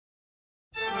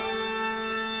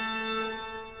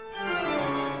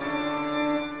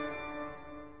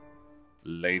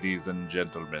Ladies and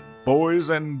gentlemen, boys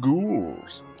and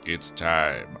ghouls, it's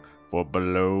time for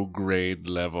Below Grade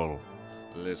Level.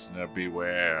 Listener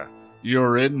beware,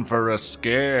 you're in for a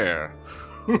scare.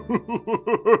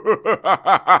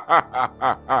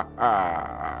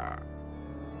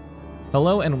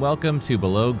 Hello and welcome to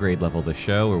Below Grade Level, the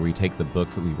show where we take the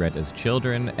books that we read as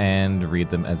children and read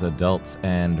them as adults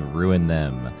and ruin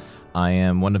them. I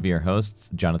am one of your hosts,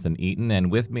 Jonathan Eaton,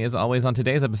 and with me as always on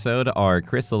today's episode are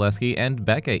Chris Zaleski and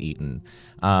Becca Eaton.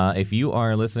 If you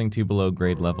are listening to Below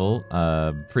Grade Level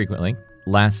frequently,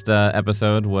 last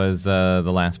episode was the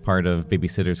last part of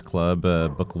Babysitter's Club,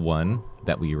 Book 1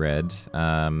 that we read,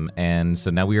 and so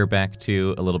now we are back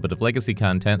to a little bit of legacy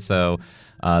content, so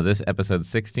this episode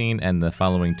 16 and the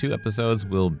following two episodes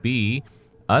will be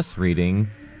us reading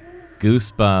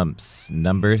Goosebumps,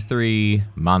 number 3,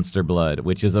 Monster Blood,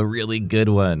 which is a really good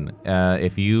one.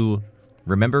 If you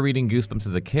remember reading Goosebumps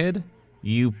as a kid,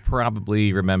 you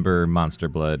probably remember Monster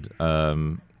Blood,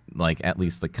 like at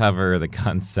least the cover, the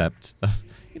concept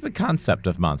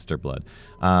of Monster Blood.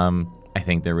 I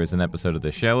think there was an episode of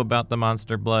the show about the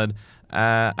Monster Blood.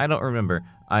 I don't remember.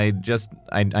 I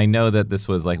know that this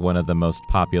was like one of the most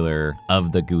popular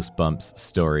of the Goosebumps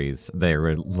stories. There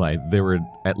were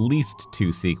at least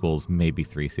 2 sequels, maybe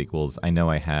 3 sequels. I know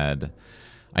I had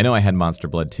Monster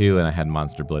Blood 2 and I had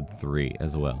Monster Blood 3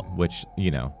 as well, which,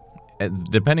 you know,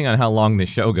 depending on how long the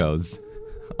show goes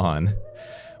on,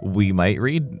 we might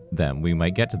read them. We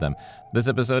might get to them. This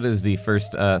episode is the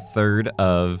first third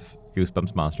of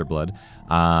Goosebumps Monster Blood.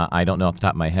 I don't know off the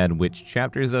top of my head which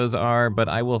chapters those are, but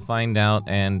I will find out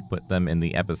and put them in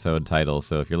the episode title.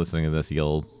 So if you're listening to this,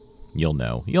 you'll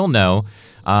know.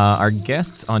 Our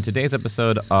guests on today's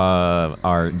episode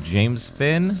are James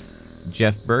Finn,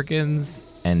 Jeff Berkins,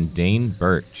 and Dane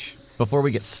Birch. Before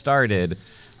we get started,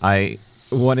 I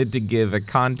wanted to give a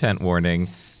content warning,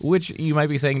 which you might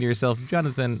be saying to yourself,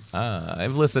 Jonathan,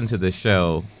 I've listened to this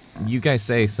show. You guys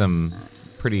say some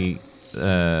pretty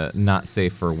not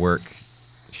safe for work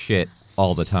shit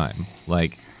all the time.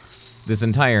 Like, this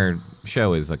entire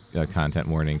show is a content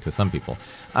warning to some people.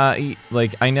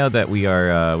 Like, I know that we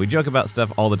joke about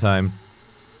stuff all the time.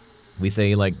 We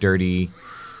say dirty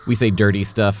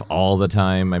stuff all the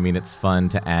time. I mean, it's fun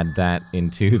to add that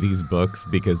into these books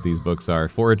because these books are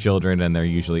for children and they're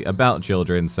usually about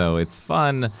children. So it's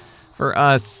fun for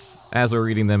us as we're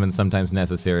reading them, and sometimes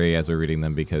necessary as we're reading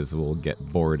them because we'll get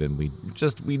bored and we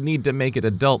need to make it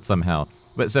adult somehow.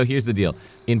 But so here's the deal.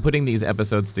 In putting these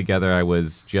episodes together, I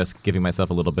was just giving myself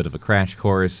a little bit of a crash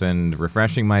course and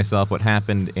refreshing myself what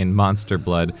happened in Monster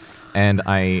Blood, and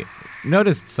I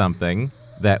noticed something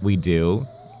that we do,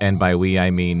 and by we I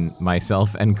mean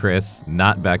myself and Chris,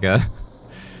 not Becca.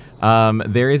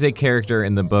 There is a character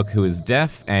in the book who is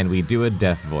deaf, and we do a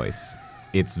deaf voice.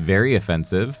 It's very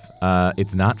offensive.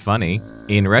 It's not funny.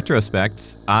 In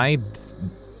retrospect,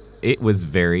 it was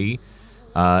very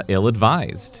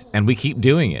ill-advised, and we keep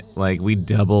doing it. Like, we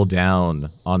double down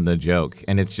on the joke,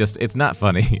 and it's not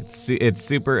funny. It's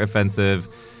super offensive.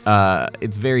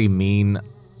 It's very mean.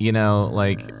 You know,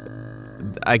 like,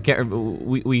 I can't.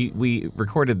 We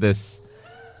recorded this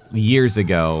years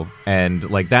ago, and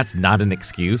like, that's not an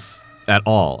excuse at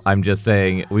all. I'm just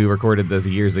saying we recorded this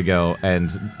years ago,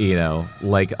 and, you know,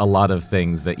 like a lot of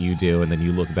things that you do, and then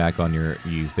you look back on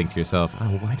you think to yourself,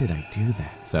 oh, why did I do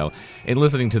that? So in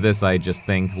listening to this, I just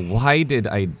think, why did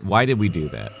we do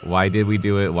that? Why did we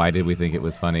do it? Why did we think it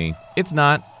was funny? It's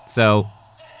not. So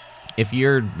if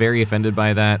you're very offended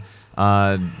by that,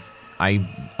 I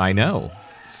know.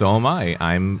 So am I.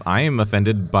 I am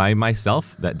offended by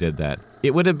myself that did that.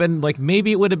 It would have been like,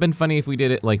 maybe it would have been funny if we did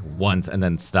it like once and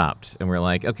then stopped and we're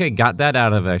like, okay, got that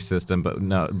out of our system, but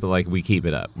no, but like we keep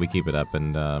it up,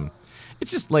 and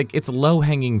it's just like, it's low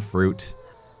hanging fruit,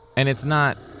 and it's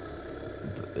not,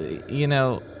 you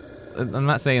know, I'm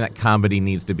not saying that comedy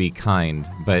needs to be kind,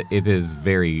 but it's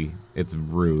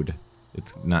rude.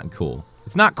 It's not cool.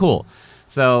 It's not cool.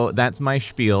 So that's my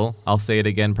spiel. I'll say it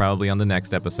again probably on the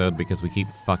next episode because we keep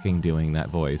fucking doing that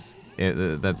voice.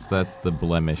 That's the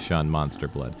blemish on Monster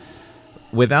Blood.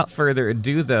 Without further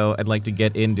ado, though, I'd like to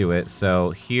get into it.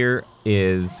 So here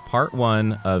is part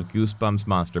 1 of Goosebumps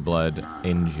Monster Blood.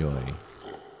 Enjoy.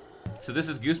 So this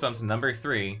is Goosebumps number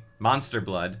 3, Monster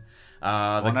Blood.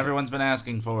 One everyone's been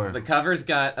asking for. The cover's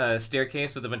got a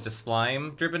staircase with a bunch of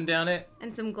slime dripping down it.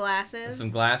 And some glasses.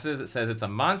 It says it's a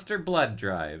Monster Blood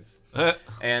drive.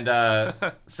 And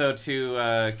so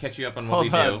to catch you up on what we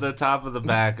do. Hold on, the top of the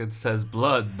back, it says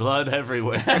blood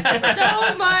everywhere.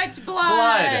 So much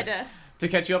blood. To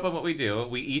catch you up on what we do,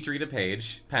 we each read a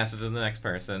page, pass it to the next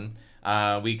person.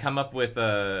 We come up with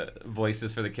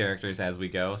voices for the characters as we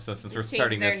go. So since we're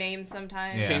starting this... Change their names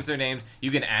sometimes. Yeah. Change their names. You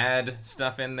can add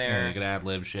stuff in there. Yeah, you can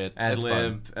ad-lib shit.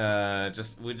 Ad-lib.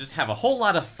 We just have a whole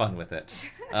lot of fun with it.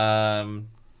 And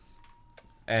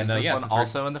is this one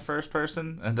also in the first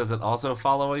person? And does it also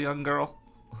follow a young girl?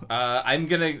 I'm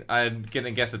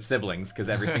gonna guess it's siblings, because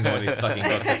every single one of these fucking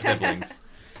books is siblings.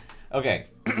 Okay.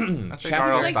 I think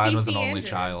R.L. Stine was an only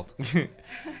child.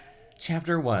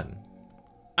 Chapter 1.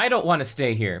 I don't want to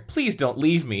stay here. Please don't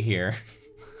leave me here.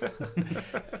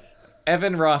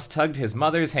 Evan Ross tugged his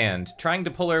mother's hand, trying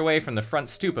to pull her away from the front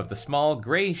stoop of the small,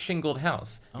 gray-shingled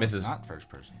house. It's not first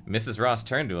person. Mrs. Ross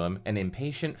turned to him, an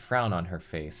impatient frown on her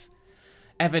face.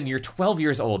 Evan, you're 12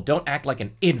 years old. Don't act like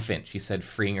an infant, she said,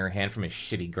 freeing her hand from his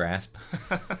shitty grasp.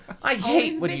 I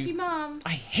hate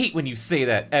when you say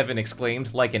that, Evan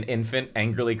exclaimed, like an infant,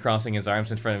 angrily crossing his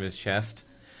arms in front of his chest.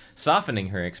 Softening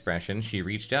her expression, she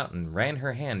reached out and ran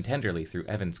her hand tenderly through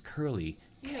Evan's curly,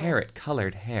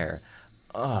 carrot-colored hair.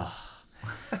 Ugh.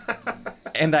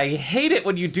 And I hate it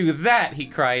when you do that, he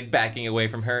cried, backing away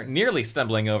from her, nearly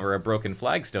stumbling over a broken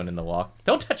flagstone in the walk.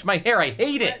 Don't touch my hair, I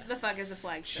hate it! What the fuck is a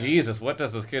flagstone? Jesus, what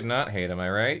does this kid not hate, am I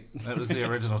right? That was the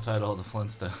original title of the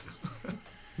Flintstones.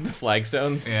 The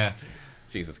Flagstones? Yeah.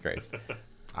 Jesus Christ.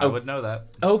 I would know that.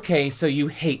 Okay, so you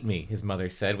hate me, his mother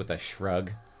said with a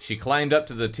shrug. She climbed up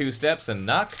to the 2 steps and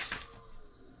knocked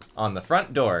on the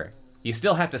front door. You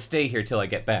still have to stay here till I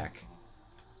get back.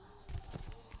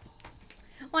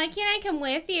 Why can't I come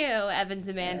with you? Evan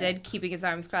demanded, keeping his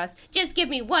arms crossed. Just give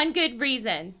me one good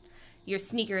reason. Your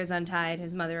sneaker is untied,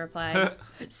 his mother replied.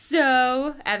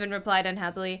 So, Evan replied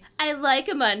unhappily, I like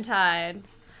 'em untied.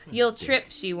 You'll trip,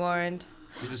 she warned.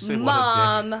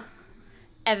 Mom,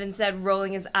 Evan said,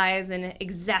 rolling his eyes in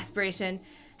exasperation.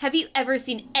 Have you ever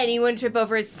seen anyone trip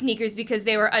over his sneakers because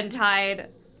they were untied?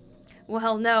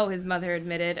 Well, no, his mother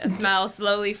admitted, a smile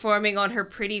slowly forming on her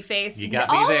pretty face. You got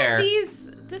me there. All of these,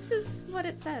 this is what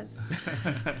it says.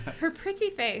 Her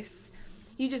pretty face.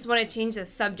 You just want to change the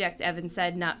subject, Evan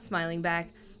said, not smiling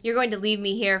back. You're going to leave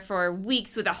me here for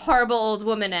weeks with a horrible old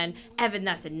woman, and Evan,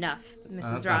 that's enough, Mrs.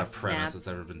 That's Ross not a premise snapped. that's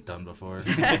ever been done before.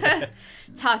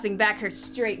 Tossing back her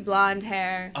straight blonde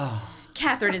hair. Oh.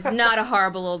 Catherine is not a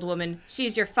horrible old woman.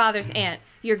 She's your father's aunt,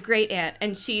 your great aunt,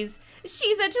 and she's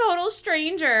a total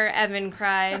stranger, Evan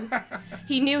cried.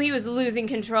 He knew he was losing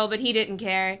control, but he didn't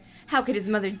care. How could his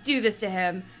mother do this to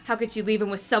him? How could she leave him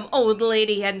with some old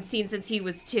lady he hadn't seen since he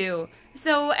was 2?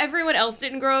 So everyone else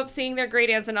didn't grow up seeing their great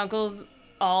aunts and uncles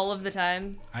all of the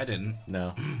time? I didn't.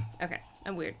 No. Okay,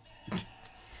 I'm weird.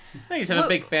 No, you just have a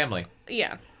big family.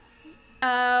 Yeah.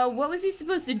 What was he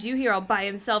supposed to do here all by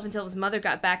himself until his mother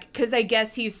got back? Because I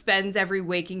guess he spends every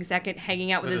waking second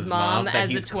hanging out with his mom as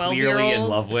a 12-year-old. He's clearly in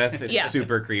love with. It's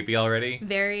super creepy already.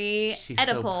 Very She's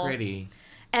Oedipal. so pretty.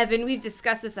 Evan, we've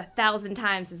discussed this 1,000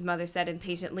 times, his mother said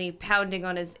impatiently, pounding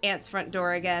on his aunt's front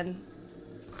door again.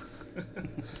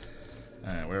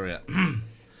 Alright, where are we at?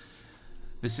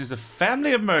 This is a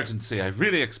family emergency. I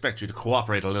really expect you to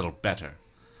cooperate a little better.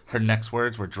 Her next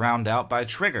words were drowned out by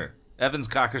Trigger, Evan's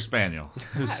Cocker Spaniel,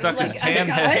 who stuck his tan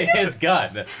head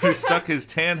who stuck his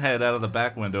tan head out of the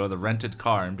back window of the rented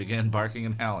car and began barking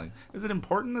and howling. Is it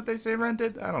important that they say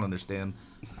rented? I don't understand.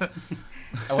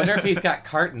 I wonder if he's got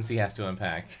cartons he has to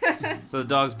unpack. So the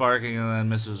dog's barking, and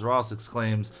then Mrs. Ross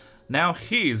exclaims, "Now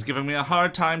he's giving me a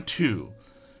hard time too."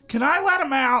 "Can I let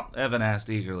him out?" Evan asked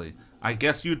eagerly. "I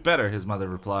guess you'd better," his mother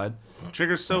replied.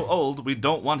 "Trigger's so old, we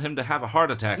don't want him to have a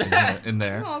heart attack in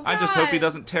there. Oh, I just hope he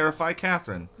doesn't terrify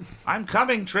Catherine." "I'm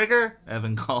coming, Trigger,"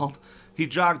 Evan called. He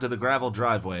jogged to the gravel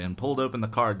driveway and pulled open the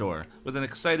car door. With an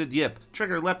excited yip,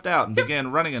 Trigger leapt out and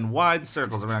began running in wide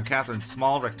circles around Catherine's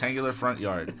small rectangular front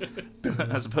yard,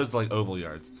 as opposed to like oval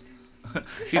yards.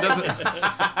 He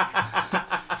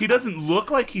doesn't look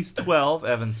like he's 12,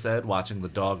 Evan said, watching the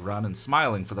dog run and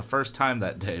smiling for the first time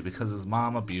that day because his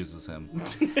mom abuses him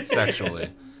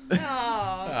sexually.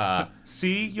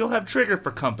 See, you'll have Trigger for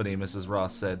company, Mrs.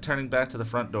 Ross said, turning back to the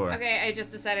front door. Okay, I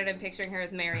just decided I'm picturing her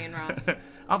as Marion Ross.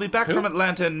 I'll be back from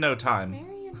Atlanta in no time.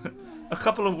 Marion Ross. A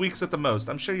couple of weeks at the most.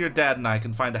 I'm sure your dad and I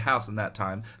can find a house in that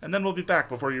time, and then we'll be back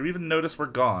before you even notice we're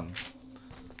gone.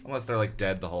 Unless they're, like,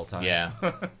 dead the whole time. Yeah.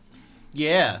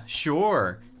 Yeah,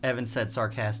 sure, Evan said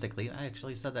sarcastically. I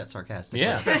actually said that sarcastically.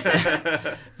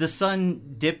 Yeah. The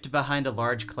sun dipped behind a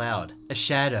large cloud. A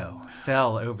shadow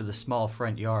fell over the small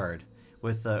front yard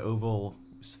with the oval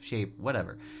shape,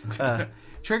 whatever.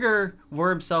 Trigger wore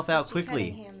himself out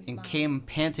quickly and came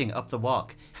panting up the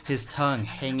walk, his tongue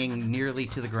hanging nearly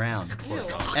to the ground. Ew.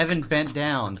 Evan bent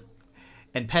down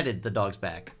and petted the dog's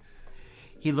back.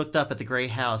 He looked up at the gray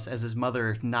house as his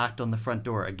mother knocked on the front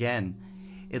door again.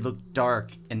 It looked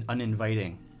dark and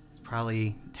uninviting.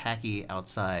 Probably tacky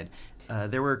outside.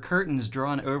 There were curtains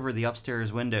drawn over the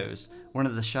upstairs windows. One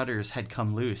of the shutters had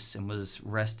come loose and was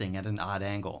resting at an odd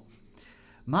angle.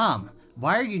 "Mom,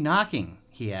 why are you knocking?"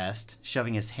 he asked,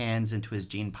 shoving his hands into his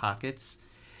jean pockets.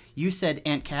 "You said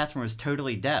Aunt Catherine was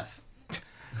totally deaf."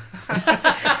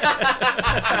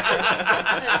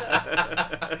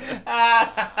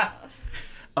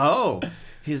 Oh,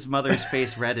 his mother's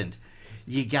face reddened.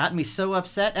 "You got me so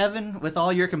upset, Evan, with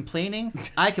all your complaining.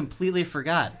 I completely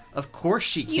forgot. Of course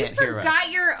she You can't hear us."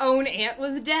 forgot your own aunt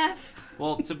was deaf?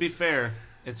 Well, to be fair,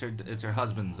 it's her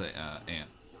husband's aunt,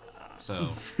 so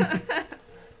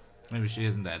maybe she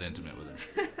isn't that intimate with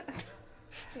her.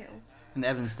 And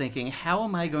Evan's thinking, how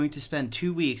am I going to spend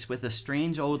 2 weeks with a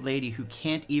strange old lady who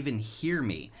can't even hear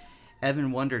me?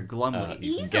 Evan wondered glumly.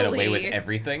 You can get away with Easily.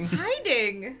 everything.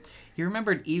 Hiding. He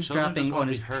remembered Children eavesdropping just on want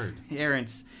to his be heard.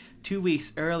 parents 2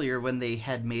 weeks earlier when they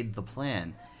had made the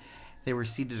plan. They were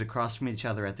seated across from each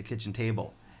other at the kitchen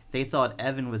table. They thought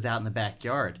Evan was out in the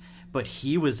backyard, but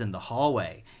he was in the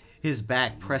hallway, his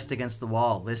back pressed against the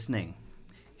wall, listening.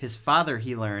 His father,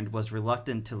 he learned, was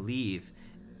reluctant to leave.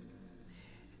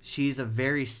 "She's a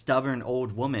very stubborn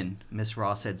old woman," Miss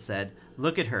Ross had said.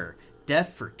 "Look at her,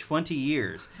 deaf for 20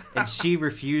 years, and she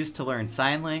refused to learn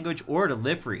sign language or to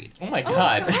lip read. Oh my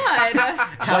god. God.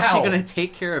 How's she Wow. going to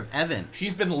take care of Evan?"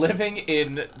 She's been living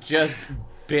in just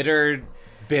bitter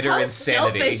How insanity.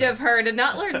 selfish of her to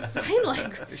not learn sign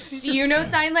language. Do you know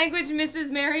sign language,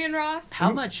 Mrs. Marion Ross?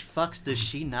 How much fucks does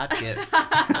she not give?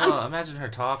 Oh, imagine her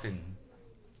talking.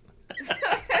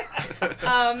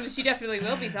 She definitely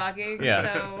will be talking,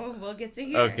 Yeah. so we'll get to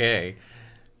hear. Okay.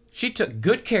 "She took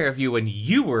good care of you when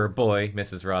you were a boy,"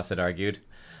 Mrs. Ross had argued.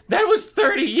 "That was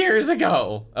 30 years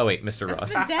ago." Oh, wait, Mr. Ross.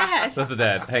 The dad. That's the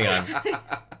dad. Hang on.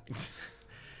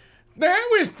 "That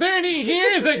was 30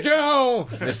 years ago,"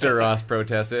 Mr. Ross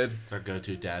protested. It's our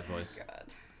go-to dad voice.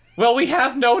 "Well, we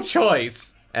have no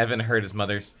choice," Evan heard his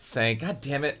mother saying. God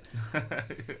damn it.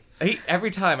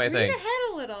 Every time, I Read think. ahead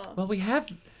a little. Well, we have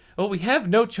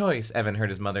no choice," Evan heard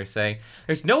his mother say.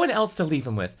 "There's no one else to leave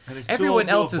him with. And he's too old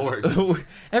to abort."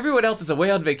 Everyone else is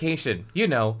away on vacation. You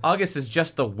know, August is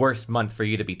just the worst month for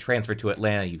you to be transferred to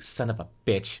Atlanta, you son of a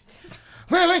bitch."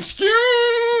 "Well, excuse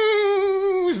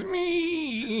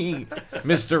me,"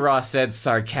 Mr. Ross said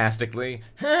sarcastically.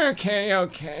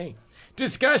 Okay.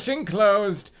 Discussion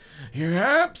closed. You're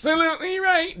absolutely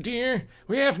right, dear.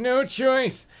 We have no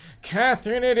choice.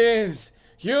 Catherine it is.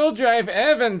 You'll drive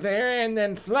Evan there and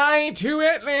then fly to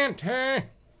Atlanta.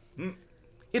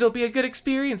 "It'll be a good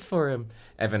experience for him,"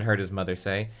 Evan heard his mother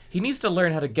say. "He needs to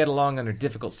learn how to get along under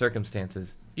difficult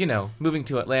circumstances. You know, moving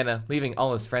to Atlanta, leaving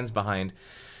all his friends behind.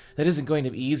 That isn't going to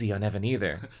be easy on Evan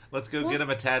either." Let's go get him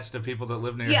attached to people that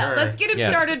live near Yeah, her. let's get him Yeah.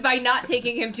 started by not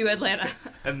taking him to Atlanta.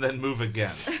 And then move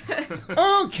again.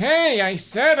 "Okay, I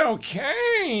said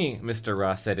okay," Mr.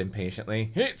 Ross said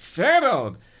impatiently. "It's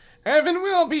settled. Evan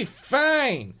will be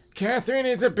fine. Catherine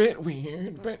is a bit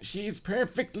weird, but she's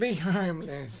perfectly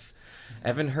harmless."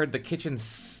 Evan heard the kitchen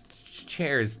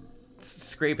chairs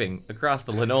scraping across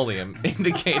the linoleum,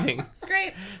 indicating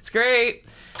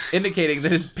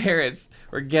that his parents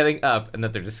were getting up and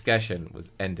that their discussion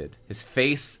was ended. His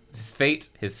fate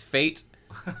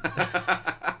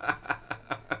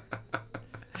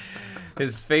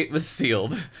was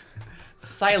sealed.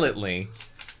 Silently,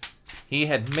 he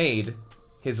had made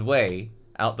his way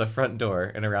out the front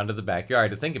door and around to the backyard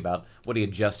to think about what he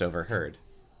had just overheard.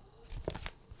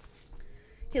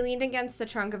 He leaned against the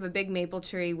trunk of a big maple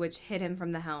tree which hid him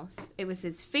from the house. It was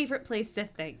his favorite place to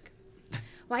think.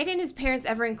 Why didn't his parents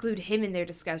ever include him in their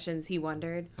discussions, he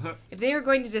wondered. If they were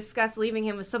going to discuss leaving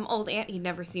him with some old aunt he'd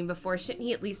never seen before, shouldn't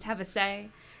he at least have a say?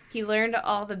 He learned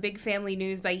all the big family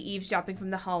news by eavesdropping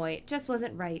from the hallway. It just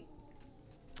wasn't right.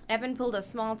 Evan pulled a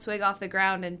small twig off the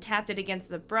ground and tapped it against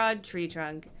the broad tree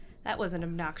trunk. That wasn't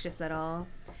obnoxious at all.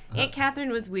 Aunt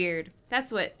Catherine was weird.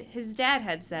 That's what his dad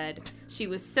had said. She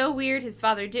was so weird his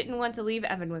father didn't want to leave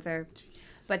Evan with her.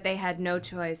 But they had no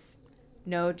choice.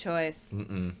 No choice.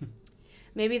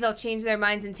 Maybe they'll change their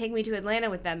minds and take me to Atlanta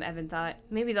with them, Evan thought.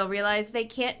 Maybe they'll realize they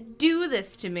can't do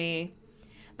this to me.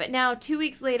 But now, 2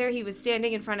 weeks later, he was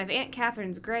standing in front of Aunt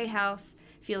Catherine's gray house,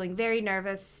 feeling very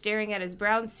nervous, staring at his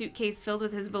brown suitcase filled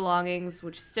with his belongings,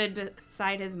 which stood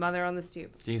beside his mother on the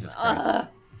stoop. Jesus Christ.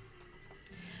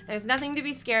 There's nothing to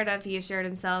be scared of, he assured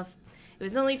himself. It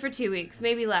was only for 2 weeks,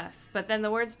 maybe less, but then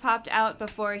the words popped out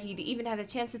before he'd even had a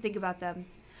chance to think about them.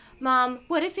 Mom,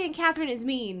 what if Aunt Catherine is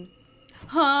mean?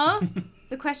 Huh?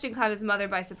 The question caught his mother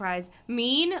by surprise.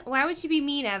 Mean? Why would she be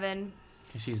mean, Evan?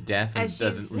 She's deaf and As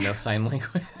doesn't know sign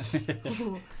language.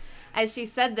 As she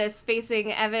said this,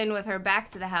 facing Evan with her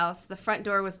back to the house, the front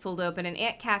door was pulled open and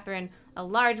Aunt Catherine, a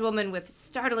large woman with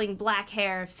startling black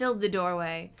hair, filled the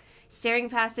doorway. Staring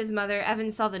past his mother,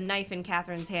 Evan saw the knife in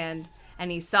Catherine's hand,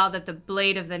 and he saw that the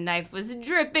blade of the knife was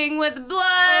dripping with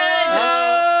blood!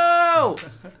 Oh!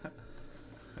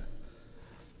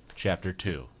 Chapter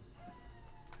 2.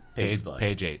 Pig's blood.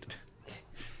 Page 8.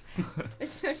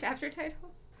 There's no chapter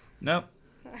title? Nope.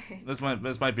 Alright.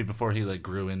 This might be before he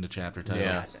grew into chapter titles.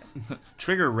 Yeah. Gotcha.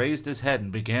 Trigger raised his head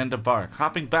and began to bark,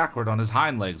 hopping backward on his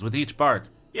hind legs with each bark.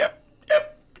 Yep.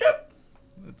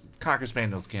 Cocker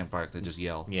spaniels can't bark; they just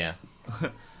yell. Yeah.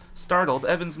 Startled,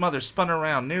 Evan's mother spun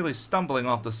around, nearly stumbling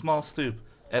off the small stoop.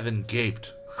 Evan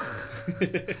gaped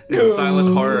in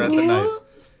silent horror at the knife.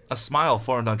 A smile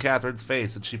formed on Catherine's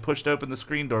face, and she pushed open the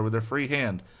screen door with her free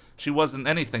hand. She wasn't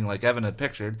anything like Evan had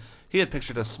pictured. He had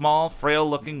pictured a small,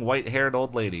 frail-looking, white-haired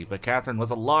old lady, but Catherine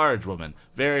was a large woman,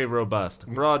 very robust,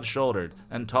 broad-shouldered,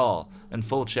 and tall, and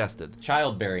full-chested.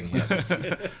 Childbearing hips.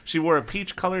 She wore a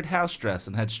peach-colored house dress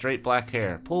and had straight black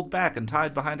hair, pulled back and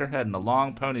tied behind her head in a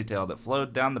long ponytail that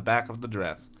flowed down the back of the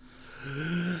dress.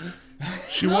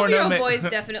 She wore no 12-year-old boys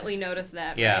definitely noticed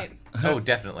that, Yeah. right? Oh,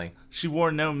 definitely. She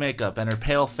wore no makeup, and her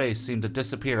pale face seemed to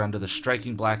disappear under the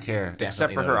striking black hair,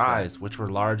 except for her noticed that. eyes, which were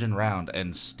large and round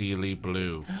and steely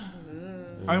blue.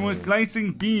 I was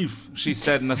slicing beef, she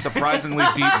said in a surprisingly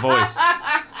deep voice,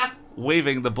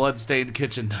 waving the blood-stained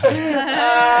kitchen knife.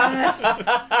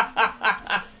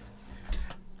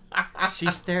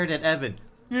 She stared at Evan.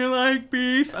 You like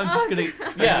beef? I'm just gonna.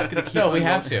 Yeah. I'm just gonna keep no, on we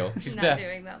have going. to. She's Not deaf.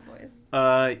 doing that voice.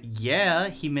 Yeah,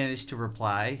 he managed to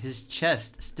reply, his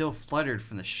chest still fluttered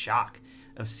from the shock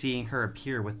of seeing her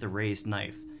appear with the raised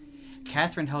knife.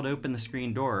 Catherine held open the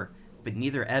screen door, but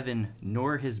neither Evan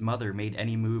nor his mother made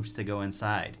any moves to go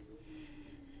inside.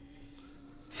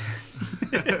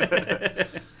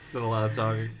 Is a lot of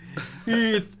talking?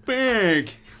 It's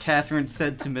big, Catherine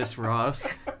said to Miss Ross.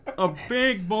 A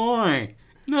big boy,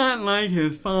 not like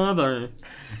his father.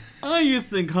 I used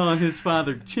to call his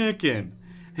father Chicken,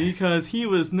 because he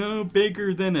was no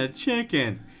bigger than a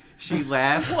chicken. She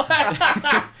laughed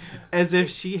as if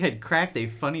she had cracked a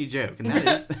funny joke. And that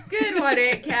is... Good one,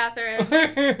 Aunt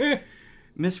Catherine.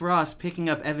 Miss Ross, picking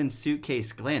up Evan's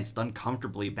suitcase, glanced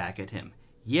uncomfortably back at him.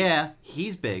 Yeah,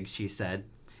 he's big, she said.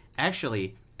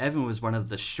 Actually, Evan was one of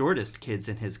the shortest kids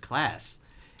in his class.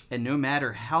 And no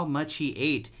matter how much he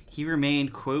ate, he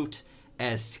remained, quote,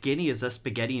 as skinny as a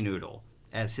spaghetti noodle,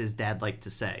 as his dad liked to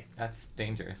say. That's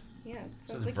dangerous. Yeah,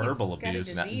 is verbal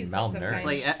abuse, not disease of malnourished. some It's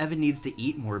kind. like Evan needs to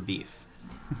eat more beef.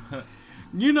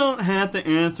 You don't have to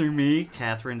answer me,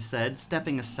 Catherine said,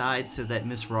 stepping aside so that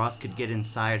Miss Ross could get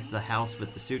inside the house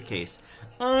with the suitcase.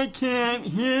 I can't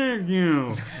hear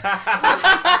you.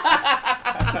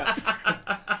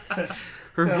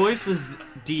 Her voice was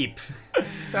deep,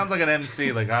 Sounds like an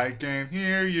MC, like, I can't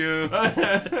hear you.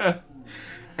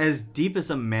 as deep as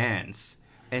a man's.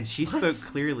 And she spoke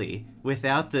clearly,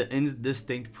 without the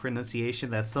indistinct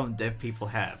pronunciation that some deaf people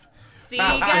have. See,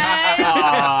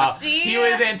 guys? See? He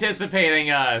was anticipating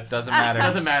us. Doesn't matter.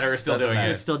 Doesn't matter. We're still Doesn't doing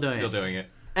matter. it. Still doing it. Still doing it.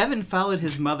 Evan followed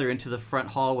his mother into the front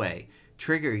hallway,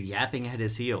 Trigger yapping at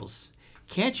his heels.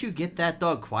 Can't you get that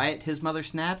dog quiet? His mother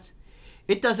snapped.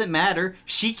 It doesn't matter.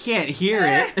 She can't hear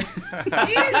it.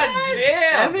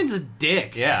 Damn. Evan's a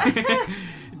dick. Yeah.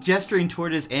 Gesturing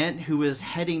toward his aunt, who was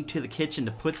heading to the kitchen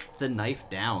to put the knife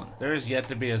down. There is yet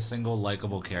to be a single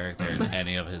likable character in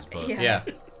any of his books. Yeah.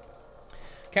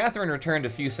 Catherine returned a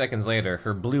few seconds later,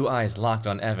 her blue eyes locked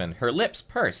on Evan, her lips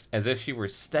pursed as if she were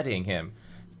studying him.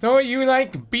 So you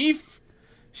like beef?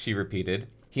 She repeated.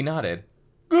 He nodded.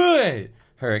 Good.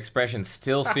 Her expression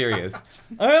still serious.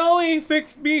 I only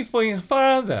fixed beef for your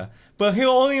father, but he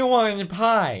only wanted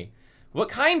pie. What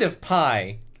kind of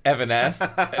pie? Evan asked,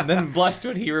 and then blushed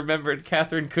when he remembered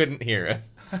Catherine couldn't hear it.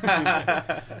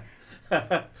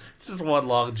 It's just one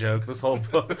long joke, this whole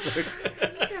book.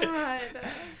 God.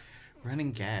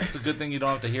 Running gag. It's a good thing you don't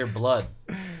have to hear blood.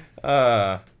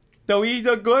 So he's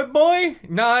a good boy?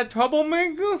 Not a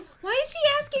troublemaker? Why is she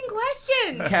asking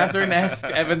questions? Catherine asked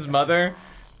Evan's mother.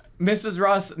 Mrs.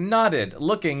 Ross nodded,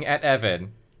 looking at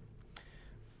Evan.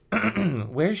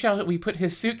 Where shall we put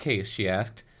his suitcase? She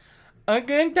asked. I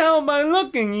can tell by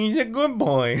looking he's a good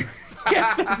boy,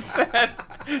 Catherine said.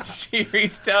 She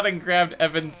reached out and grabbed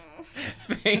Evan's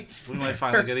face. We might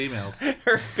finally get emails.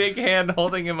 Her big hand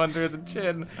holding him under the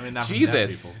chin. I mean, not from deaf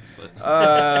Jesus. people,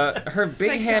 but... Her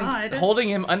big Thank hand God. holding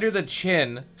him under the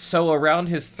chin, so around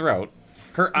his throat.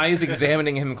 Her eyes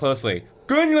examining him closely.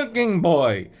 Good-looking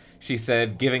boy, she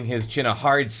said, giving his chin a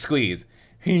hard squeeze.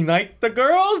 He like the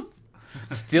girls?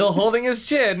 Still holding his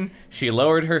chin, she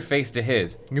lowered her face to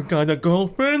his. "You got a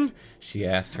girlfriend?" she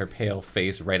asked, her pale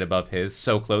face right above his,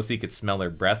 so close he could smell her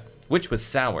breath, which was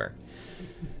sour.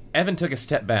 Evan took a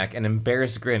step back, an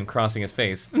embarrassed grin crossing his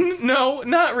face. "No,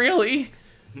 not really."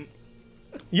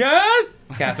 "Yes?"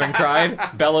 Catherine cried,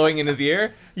 bellowing in his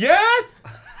ear. "Yes?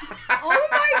 Oh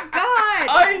my god!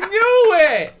 I knew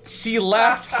it!" She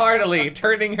laughed heartily,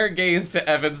 turning her gaze to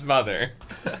Evan's mother.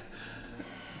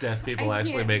 Deaf people I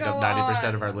actually can't make up go 90%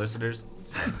 on. of our listeners.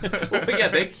 Well, yeah,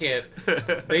 they can't.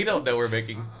 They don't know we're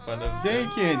making fun of them. They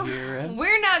can't hear us.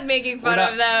 We're not making fun We're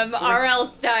not- of them. R.L.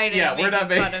 Stein is Yeah, we're not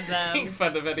making fun of making them.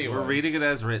 fun of anyone. We're reading it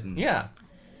as written. Yeah.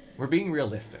 We're being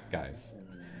realistic, guys.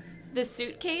 The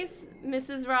suitcase,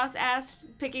 Mrs. Ross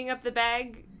asked, picking up the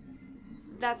bag.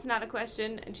 That's not a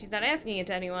question, and she's not asking it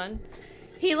to anyone.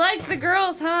 "He likes the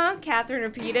girls, huh?" Catherine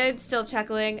repeated, still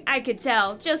chuckling. "I could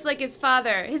tell, just like his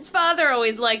father. His father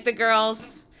always liked the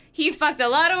girls. He fucked a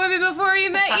lot of women before he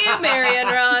met you, Marion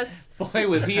Ross." Boy,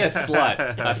 was he a slut.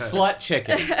 A slut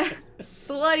chicken.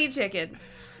 Slutty chicken.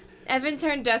 Evan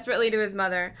turned desperately to his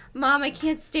mother. "Mom, I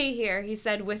can't stay here," he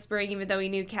said, whispering even though he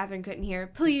knew Catherine couldn't hear.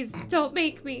 "Please, don't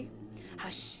make me."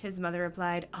 "Hush," his mother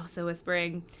replied, also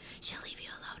whispering. "She'll leave you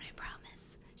alone, I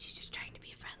promise. She's just trying to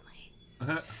be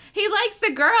friendly." "He likes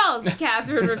the girls,"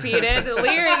 Catherine repeated,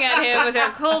 leering at him with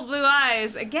her cold blue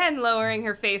eyes, again lowering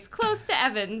her face close to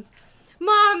Evan's.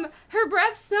 "Mom, her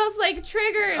breath smells like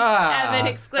triggers," Evan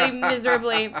exclaimed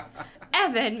miserably.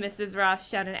 "Evan," Mrs. Ross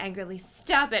shouted angrily,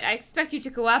 "stop it. I expect you to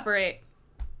cooperate."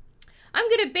 "I'm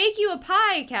gonna bake you a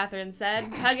pie," Catherine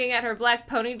said, tugging at her black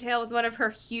ponytail with one of her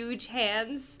huge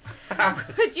hands.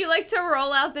 "Would you like to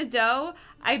roll out the dough?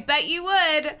 I bet you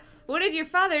would. What did your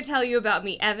father tell you about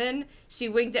me, Evan?" She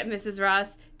winked at Mrs.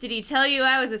 Ross. "Did he tell you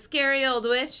I was a scary old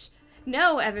witch?"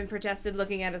 "No," Evan protested,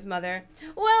 looking at his mother.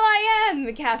 "Well, I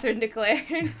am," Catherine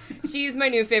declared. She's my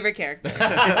new favorite character.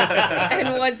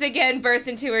 And once again burst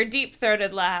into her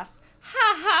deep-throated laugh.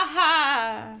 Ha ha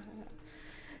ha!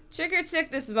 Trigger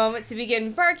took this moment to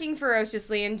begin barking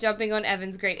ferociously and jumping on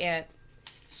Evan's great aunt.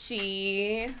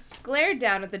 She glared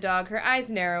down at the dog, her eyes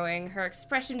narrowing, her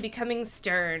expression becoming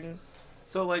stern.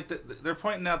 So, like, they're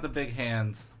pointing out the big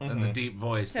hands and the deep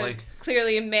voice. So Like,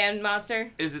 clearly a man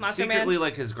monster. is it Monster secretly man.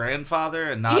 like his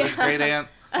grandfather and not his Yeah. great aunt?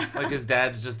 Like his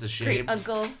dad's just Great ashamed?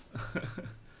 uncle?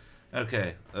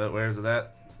 Okay, where's it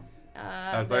at?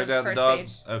 Glare The down the first dog.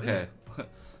 page. Okay.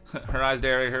 Her eyes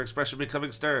daring, her expression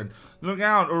becoming stern. "Look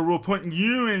out, or we'll put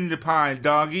you in the pie,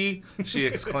 doggy!" she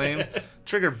exclaimed.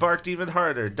 Trigger barked even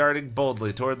harder, darting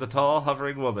boldly toward the tall,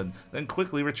 hovering woman, then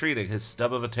quickly retreating, his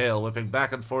stub of a tail whipping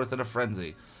back and forth in a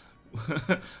frenzy.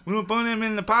 "We'll put him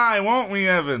in the pie, won't we,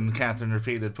 Evan?" Catherine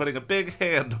repeated, putting a big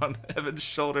hand on Evan's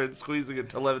shoulder and squeezing it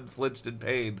till Evan flinched in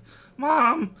pain.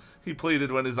 "Mom!" he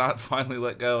pleaded when his aunt finally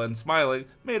let go and, smiling,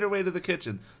 made her way to the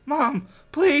kitchen. "Mom,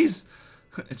 please!"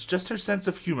 "It's just her sense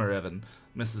of humor, Evan,"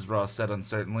 Mrs. Ross said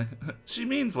uncertainly. "She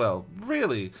means well,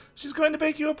 really. She's going to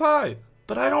bake you a pie."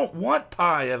 "But I don't want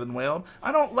pie," Evan wailed.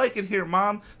 "I don't like it here,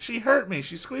 Mom. She hurt me.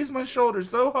 She squeezed my shoulder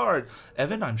so hard."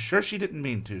 "Evan, I'm sure she didn't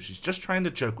mean to. She's just trying to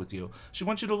joke with you. She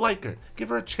wants you to like her. Give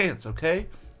her a chance, okay?"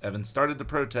 Evan started to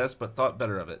protest, but thought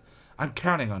better of it. "I'm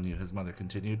counting on you," his mother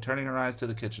continued, turning her eyes to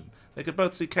the kitchen. They could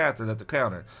both see Catherine at the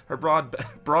counter, her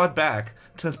broad back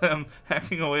to them,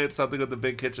 hacking away at something with a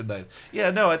big kitchen knife.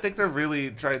 Yeah, no, I think they're really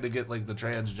trying to get, like, the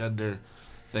transgender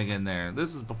thing in there.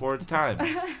 This is before its time.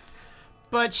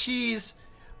 But she's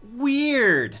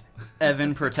weird,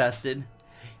 Evan protested.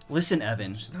 "Listen,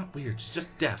 Evan." She's not weird. She's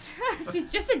just deaf. She's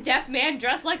just a deaf man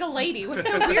dressed like a lady. What's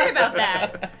so weird about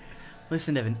that?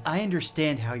 "Listen, Evan, I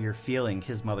understand how you're feeling,"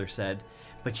 his mother said,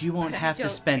 "but you won't have to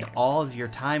Don't spend care. all of your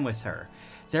time with her.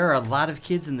 There are a lot of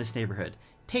kids in this neighborhood.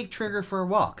 Take Trigger for a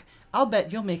walk. I'll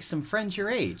bet you'll make some friends your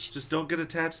age." Just don't get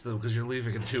attached to them because you're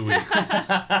leaving in 2 weeks.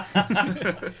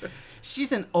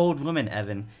 "She's an old woman,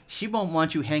 Evan. She won't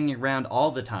want you hanging around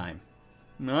all the time."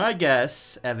 "I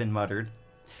guess," Evan muttered.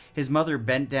 His mother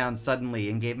bent down suddenly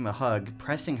and gave him a hug,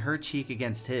 pressing her cheek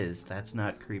against his. That's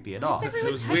not creepy at all. It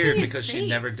was touching weird his because she face.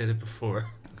 never did it before.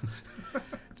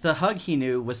 The hug, he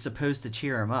knew, was supposed to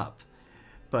cheer him up,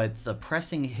 but the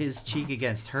pressing his cheek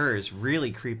against hers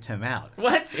really creeped him out.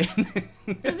 What?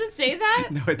 Does it say that?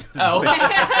 No, it doesn't. Oh.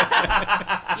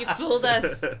 say- You fooled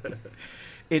us.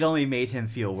 It only made him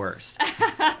feel worse.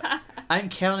 "I'm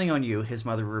counting on you," his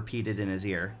mother repeated in his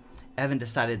ear. Evan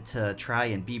decided to try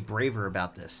and be braver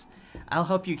about this. "I'll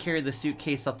help you carry the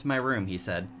suitcase up to my room," he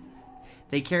said.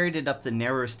 They carried it up the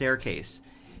narrow staircase.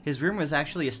 His room was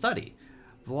actually a study.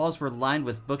 The walls were lined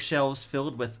with bookshelves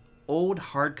filled with old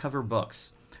hardcover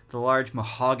books. The large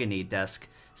mahogany desk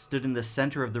stood in the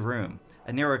center of the room.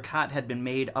 A narrow cot had been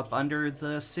made up under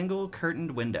the single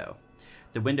curtained window.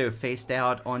 The window faced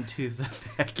out onto the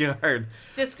backyard.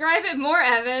 Describe it more,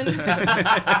 Evan.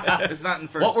 It's not in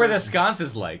first What were the person.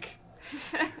 sconces like?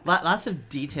 Lots of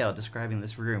detail describing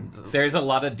this room. There's a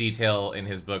lot of detail in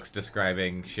his books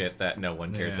describing shit that no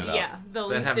one cares Yeah. about. Yeah, the That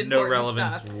least have important no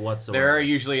relevance stuff. whatsoever. There are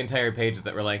usually entire pages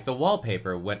that were like, the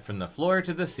wallpaper went from the floor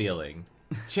to the ceiling.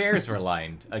 Chairs were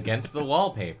lined against the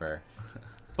wallpaper.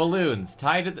 Balloons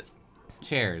tied to the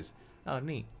chairs. Oh,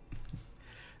 neat.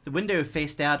 The window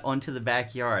faced out onto the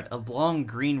backyard, a long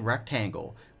green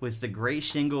rectangle, with the gray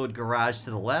shingled garage to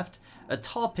the left, a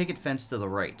tall picket fence to the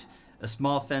right. A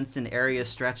small fenced-in area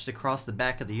stretched across the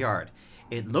back of the yard.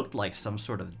 It looked like some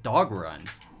sort of dog run.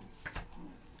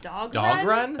 Dog Dog A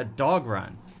run? dog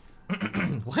run.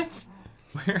 What?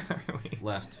 Where are we?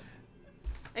 Left.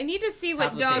 I need to see Top what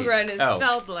of the dog page. run is Oh.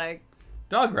 spelled like.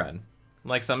 Dog run.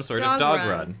 Like some sort Dog of dog run.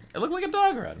 run. It looked like a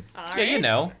dog run. All Yeah, you right.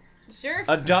 know. Sure.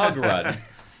 A dog run.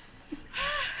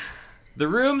 The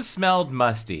room smelled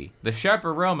musty. The sharp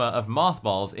aroma of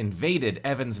mothballs invaded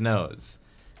Evan's nose.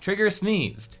 Trigger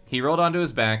sneezed. He rolled onto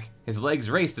his back. His legs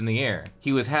raced in the air.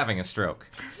 He was having a stroke.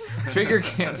 Trigger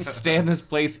can't stand this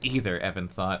place either, Evan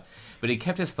thought. But he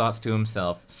kept his thoughts to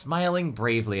himself, smiling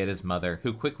bravely at his mother,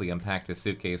 who quickly unpacked his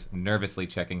suitcase, nervously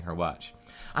checking her watch.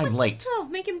 I'm late. 12.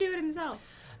 Make him do it himself.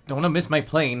 Don't want to miss my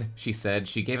plane, she said.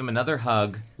 She gave him another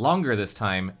hug, longer this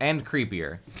time, and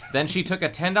creepier. Then she took a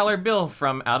 $10 bill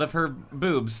from out of her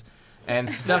boobs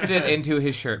and stuffed it into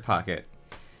his shirt pocket.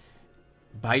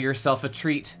 Buy yourself a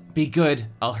treat. Be good.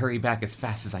 I'll hurry back as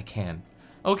fast as I can.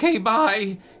 Okay,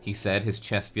 bye, he said, his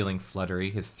chest feeling fluttery,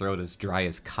 his throat as dry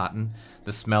as cotton.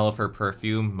 The smell of her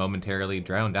perfume momentarily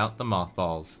drowned out the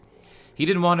mothballs. He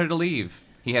didn't want her to leave.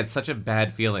 He had such a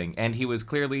bad feeling, and he was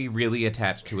clearly really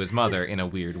attached to his mother in a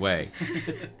weird way.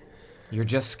 You're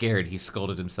just scared, he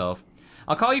scolded himself.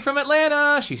 I'll call you from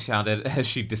Atlanta, she shouted as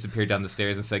she disappeared down the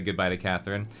stairs and said goodbye to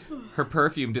Catherine. Her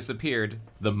perfume disappeared.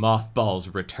 The mothballs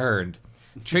returned.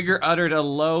 Trigger uttered a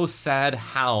low, sad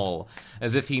howl,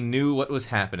 as if he knew what was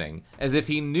happening, as if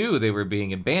he knew they were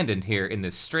being abandoned here in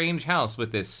this strange house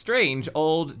with this strange,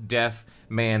 old, deaf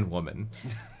man-woman.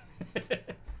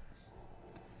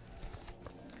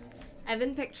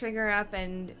 Evan picked Trigger up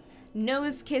and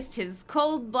nose-kissed his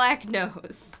cold black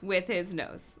nose with his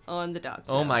nose on the dog's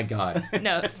Oh nose. my god.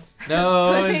 Nose.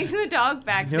 Nose. Putting the dog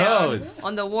back Nose. down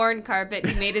on the worn carpet,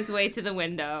 he made his way to the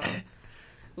window,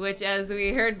 which, as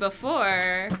we heard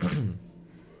before,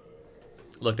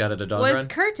 Looked out at a dog was run,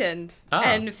 curtained Ah.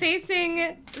 and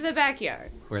facing the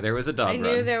backyard. where there was a dog I run.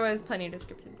 knew there was plenty of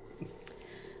description.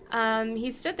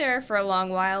 He stood there for a long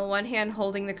while, one hand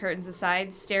holding the curtains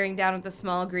aside, staring down at the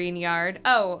small green yard.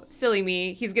 Oh, silly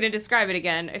me. He's going to describe it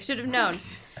again. I should have known.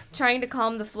 Trying to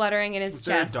calm the fluttering in his Is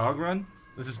there a chest. dog run?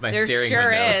 This is my There steering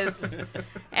sure window. is.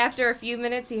 After a few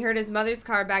minutes, he heard his mother's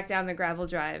car back down the gravel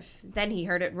drive. Then he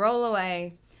heard it roll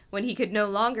away. When he could no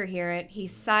longer hear it, he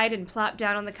sighed and plopped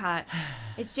down on the cot.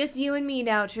 It's just you and me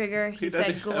now, Trigger, he doesn't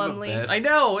said have a glumly. bed. I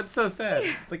know, it's so sad.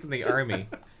 It's like in the army.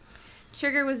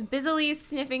 Trigger was busily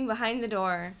sniffing behind the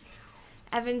door.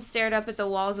 Evan stared up at the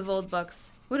walls of old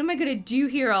books. What am I going to do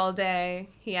here all day?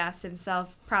 He asked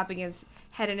himself, propping his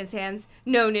head in his hands.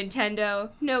 No Nintendo,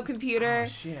 no computer. Oh,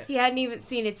 shit. He hadn't even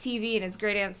seen a TV in his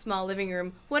great aunt's small living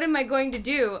room. What am I going to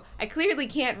do? I clearly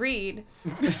can't read.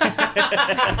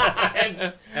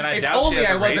 And I If doubt she only has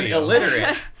a I wasn't radio.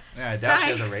 illiterate. Yeah, I doubt she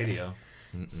has Sigh. a radio.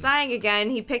 Sighing again,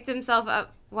 he picked himself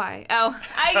up. Why? Oh,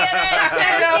 I get it!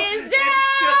 There she is,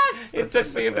 Jeff! It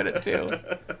took me a minute too.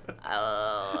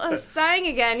 Oh, sighing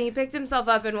again, he picked himself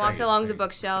up and walked Great, along the great.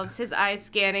 bookshelves, his eyes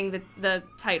scanning the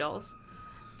titles.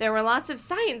 There were lots of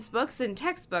science books and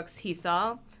textbooks he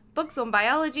saw. Books on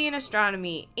biology and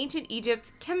astronomy, ancient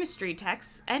Egypt, chemistry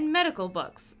texts, and medical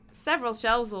books. Several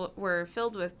shelves were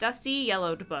filled with dusty,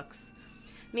 yellowed books.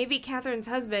 Maybe Catherine's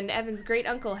husband, Evan's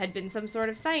great-uncle, had been some sort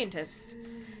of scientist.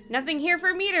 Nothing here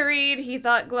for me to read, he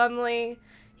thought glumly.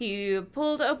 He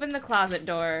pulled open the closet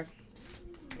door.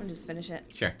 I'll just finish it.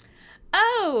 Sure.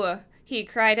 Oh! He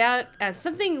cried out as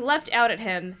something leapt out at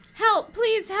him. Help!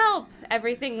 Please help!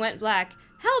 Everything went black.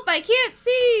 Help! I can't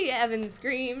see! Evan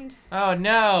screamed. Oh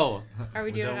no. Are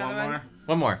we doing do another one one? more?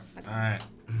 One more. All right.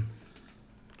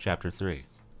 Chapter 3,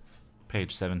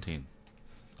 page 17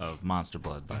 of Monster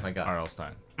Blood by Oh my God. R.L.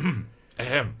 Stein.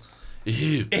 Ahem.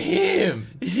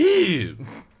 Him.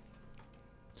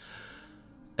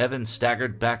 Evan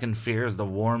staggered back in fear as the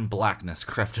warm blackness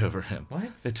crept over him. What?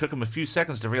 It took him a few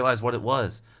seconds to realize what it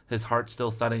was. His heart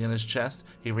still thudding in his chest,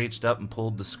 he reached up and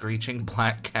pulled the screeching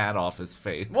black cat off his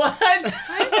face. What? Why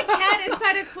is a cat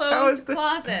inside a How is closed this-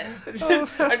 closet?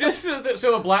 I just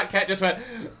so a black cat just went.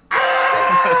 "Ah!"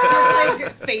 Just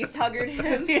like face huggered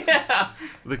him. Yeah.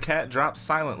 The cat dropped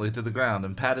silently to the ground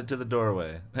and padded to the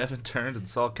doorway. Evan turned and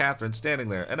saw Catherine standing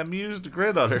there, an amused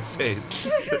grin on her face.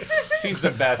 She's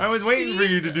the best. I was waiting for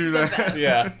you to do that.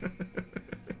 Yeah.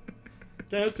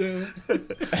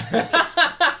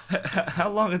 How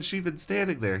long had she been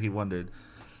standing there, he wondered.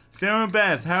 Sarah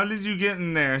Beth, how did you get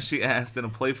in there? She asked in a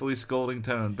playfully scolding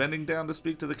tone, bending down to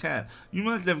speak to the cat. You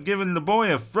must have given the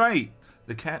boy a fright.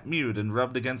 The cat mewed and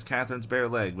rubbed against Catherine's bare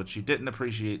leg, but she didn't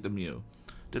appreciate the mew.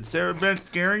 Did Sarah Beth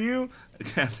scare you?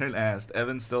 Catherine asked,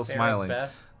 Evan still smiling.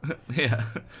 Beth? Yeah.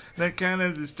 That cat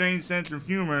has a strange sense of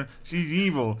humor. She's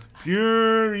evil.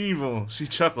 Pure evil. She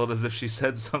chuckled as if she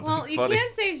said something Well, you funny.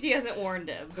 can't say she hasn't warned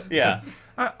him. Yeah.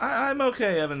 I'm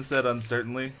okay, Evan said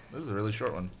uncertainly. This is a really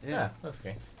short one. Yeah, that's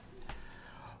okay.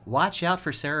 Watch out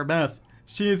for Sarah Beth.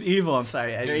 She is evil. I'm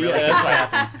sorry. I didn't Yeah, realize that's that's what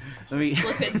happened. Let me.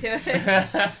 Slip into it.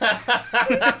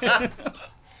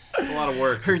 It's a lot of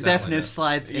work. Her to sound like deafness that.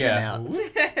 slides in Yeah. and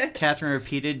out. Catherine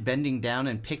repeated, bending down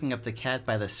and picking up the cat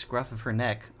by the scruff of her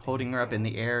neck, holding her up in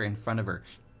the air in front of her.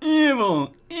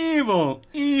 Evil, evil,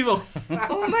 evil.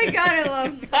 Oh my god, I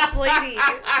love this lady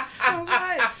so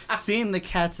much. Seeing the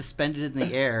cat suspended in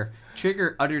the air,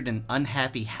 Trigger uttered an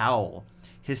unhappy howl.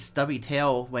 His stubby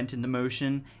tail went into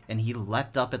motion, and he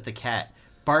leapt up at the cat,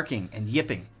 barking and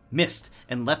yipping, missed,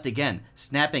 and leapt again,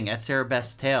 snapping at Sarah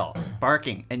Beth's tail,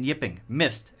 barking and yipping,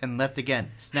 missed, and leapt again,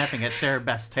 snapping at Sarah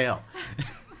Beth's tail.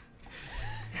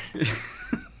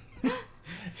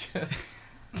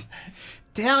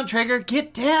 Down, Trigger,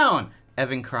 get down!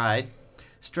 Evan cried.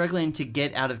 Struggling to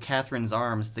get out of Catherine's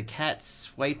arms, the cat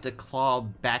swiped a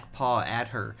clawed back paw at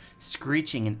her,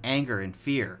 screeching in anger and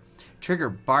fear. Trigger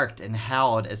barked and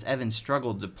howled as Evan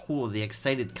struggled to pull the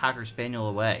excited Cocker Spaniel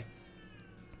away.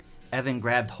 Evan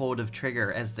grabbed hold of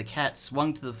Trigger as the cat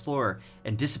swung to the floor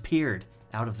and disappeared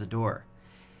out of the door.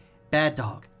 Bad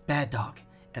dog,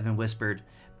 Evan whispered,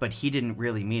 but he didn't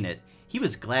really mean it. He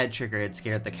was glad Trigger had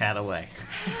scared the cat away.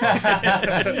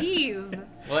 Jeez.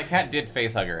 Well, that cat did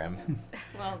face hugger him.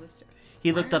 Well, that's true.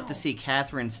 He looked up to see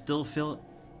Catherine still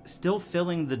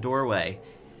filling the doorway,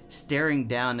 staring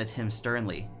down at him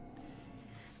sternly.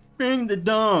 Bring the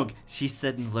dog, she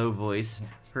said in a low voice.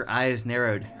 Her eyes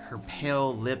narrowed, her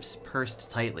pale lips pursed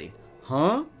tightly.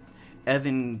 Huh?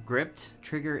 Evan gripped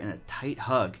Trigger in a tight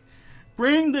hug.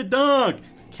 Bring the dog,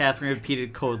 Catherine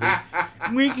repeated coldly.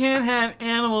 We can't have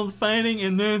animals fighting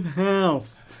in this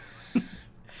house.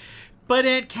 But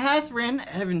Aunt Catherine,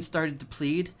 Evan started to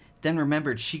plead, then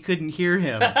remembered she couldn't hear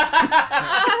him. Is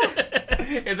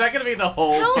that going to be the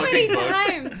whole How fucking many book?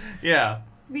 times? Yeah.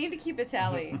 We need to keep a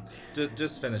tally.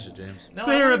 Just finish it, James. No,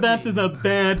 Sarah Beth is a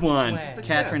bad one, It's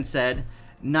Catherine said,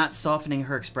 not softening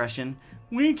her expression.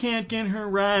 We can't get her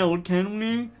riled, can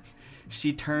we?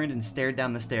 She turned and stared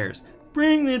down the stairs.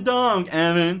 Bring the dog,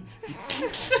 Evan.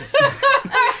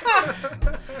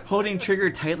 Holding Trigger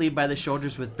tightly by the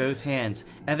shoulders with both hands,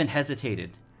 Evan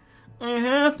hesitated. I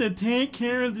have to take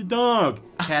care of the dog,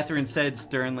 Catherine said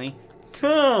sternly.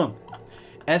 Come.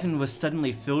 Evan was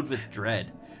suddenly filled with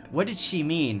dread. What did she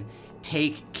mean,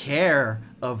 take care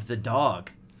of the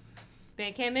dog?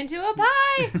 Make him into a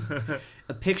pie.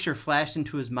 A picture flashed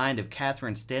into his mind of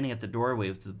Catherine standing at the doorway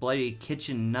with the bloody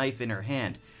kitchen knife in her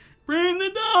hand. Bring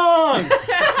the dog!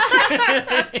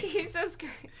 Jesus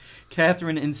Christ.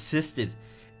 Catherine insisted.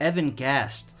 Evan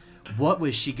gasped. What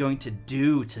was she going to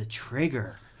do to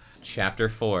Trigger? Chapter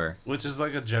 4. Which is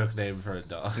like a joke name for a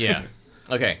dog. Yeah.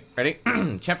 Okay, ready?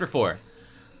 Chapter 4.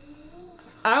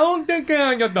 I don't think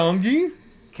I'm your donkey.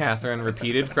 Catherine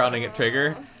repeated, frowning at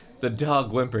Trigger. The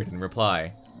dog whimpered in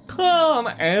reply. Come,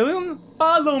 Ellen,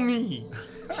 follow me.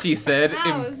 She said,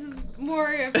 Wow, this is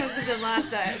more offensive than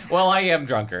last time. well, I am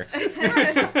drunker.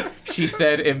 She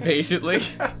said impatiently.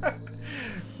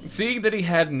 Seeing that he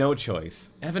had no choice,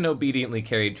 Evan obediently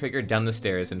carried Trigger down the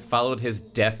stairs and followed his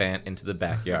deaf aunt into the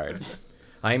backyard.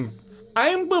 I'm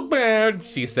prepared,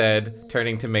 she said,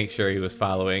 turning to make sure he was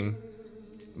following.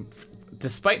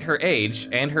 Despite her age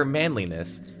and her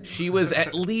manliness, she was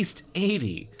at least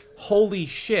 80. Holy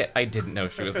shit, I didn't know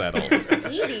she was that old.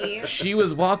 80? She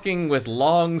was walking with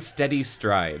long, steady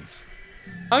strides.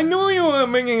 I knew you were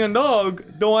bringing a dog,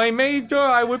 though I made sure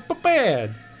I was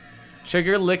prepared.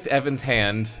 Trigger licked Evan's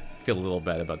hand. Feel a little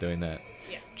bad about doing that.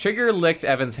 Yeah. Trigger licked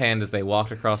Evan's hand as they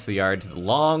walked across the yard to the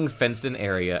long, fenced-in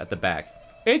area at the back.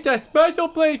 It's a special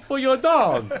place for your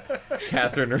dog.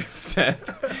 Catherine said,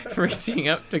 reaching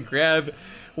up to grab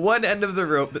one end of the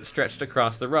rope that stretched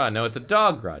across the run. No, it's a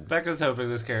dog run. Becca's hoping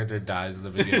this character dies in the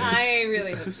beginning. I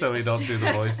really hope So we don't do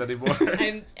the voice anymore.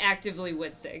 I'm actively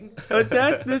wincing.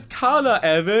 That's this collar,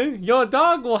 Evan. Your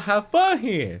dog will have fun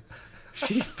here.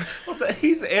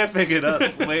 He's amping it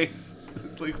up way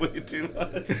too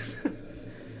much.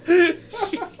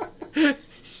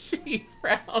 She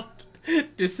frowned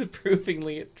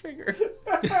disapprovingly at Trigger.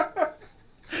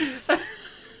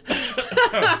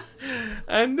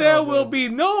 And there will be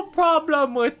no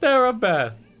problem with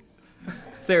Therabeth.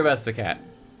 Sarabeth's the cat.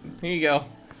 Here you go.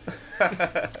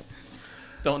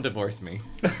 Don't divorce me.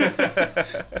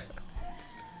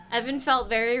 Evan felt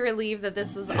very relieved that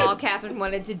this was all Catherine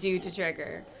wanted to do to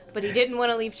Trigger, but he didn't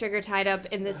want to leave Trigger tied up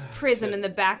in this prison in the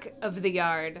back of the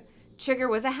yard. Trigger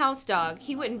was a house dog.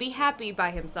 He wouldn't be happy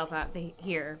by himself out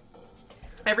here.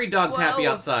 Every dog's happy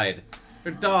Whoa. outside.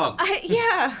 They're dogs.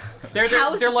 Yeah. They're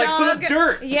House like dog.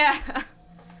 dirt. Yeah.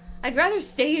 I'd rather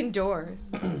stay indoors.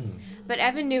 But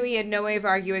Evan knew he had no way of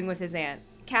arguing with his aunt.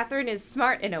 Catherine is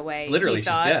smart in a way. Literally, he she's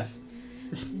thought, deaf.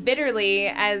 bitterly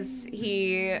as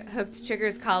he hooked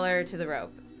Trigger's collar to the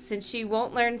rope. Since she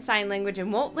won't learn sign language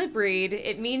and won't lip read,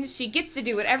 it means she gets to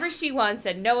do whatever she wants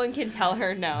and no one can tell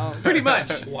her no. Pretty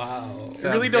much. Wow. I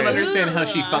really don't great. understand how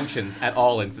she functions at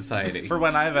all in society. For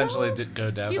when I eventually did go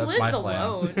deaf, She that's lives my plan.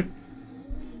 alone.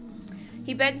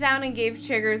 He bent down and gave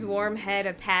Trigger's warm head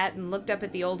a pat and looked up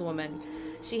at the old woman.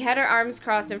 She had her arms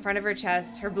crossed in front of her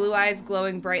chest, her blue eyes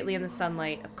glowing brightly in the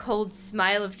sunlight, a cold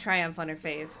smile of triumph on her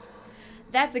face.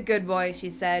 "That's a good boy," she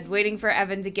said, waiting for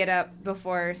Evan to get up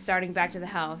before starting back to the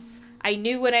house. "I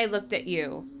knew when I looked at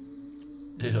you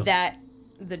Ew. that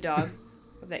the dog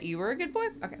that you were a good boy."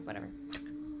 Okay, whatever.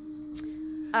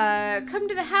 Come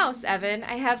to the house, Evan.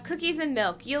 I have cookies and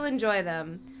milk. You'll enjoy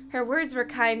them." Her words were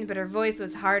kind, but her voice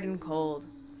was hard and cold.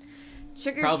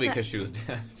 Probably because she was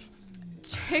deaf.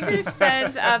 Trigger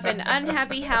sent up an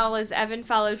unhappy howl as Evan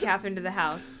followed Catherine to the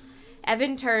house.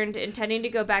 Evan turned, intending to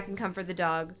go back and comfort the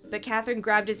dog, but Catherine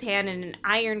grabbed his hand in an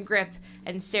iron grip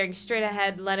and, staring straight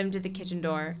ahead, led him to the kitchen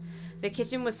door. The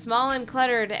kitchen was small and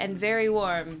cluttered and very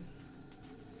warm.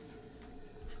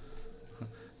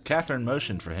 Catherine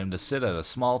motioned for him to sit at a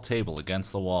small table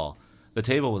against the wall. The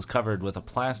table was covered with a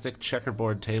plastic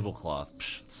checkerboard tablecloth.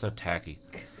 Psh, it's so tacky.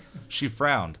 She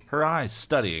frowned, her eyes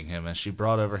studying him as she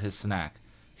brought over his snack.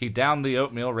 He downed the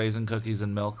oatmeal raisin cookies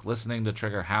and milk, listening to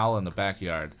Trigger howl in the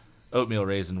backyard. Oatmeal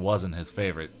raisin wasn't his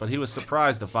favorite, but he was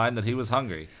surprised to find that he was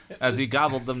hungry, as he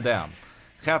gobbled them down.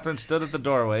 Catherine stood at the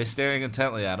doorway, staring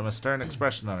intently at him, a stern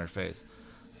expression on her face.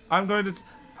 I'm going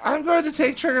to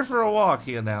take Trigger for a walk,"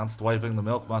 he announced, wiping the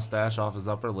milk mustache off his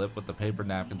upper lip with the paper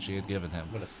napkin she had given him.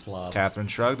 What a slob. Catherine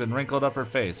shrugged and wrinkled up her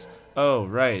face. "Oh,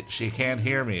 right, she can't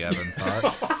hear me," Evan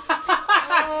thought.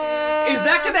 Is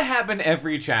that going to happen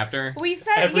every chapter? We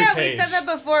said, Every we page. said that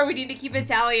before. We need to keep a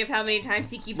tally of how many times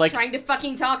he keeps Like, trying to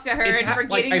fucking talk to her It's and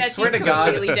forgetting I that swear she's to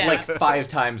God, completely deaf. like 5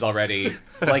 times already.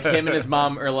 Like him and his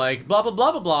mom are like, blah, blah,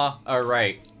 blah, blah, blah. All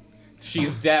right.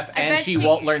 She's deaf I and bet she she-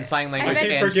 won't learn sign I language bet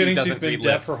Keep and she forgetting doesn't she's been read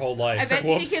deaf lips. her whole life. I bet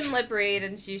Whoops. she can lip read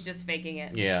and she's just faking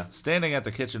it. Yeah. Standing at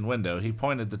the kitchen window, he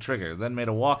pointed the trigger, then made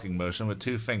a walking motion with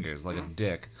 2 fingers, like a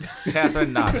dick.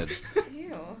 Catherine nodded.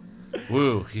 Ew.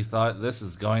 Woo, he thought, this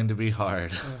is going to be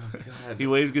hard. He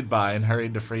waved goodbye and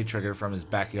hurried to free Trigger from his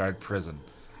backyard prison.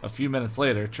 A few minutes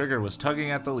later, Trigger was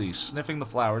tugging at the leash, sniffing the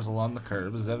flowers along the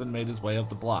curb as Evan made his way up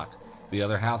the block. The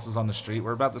other houses on the street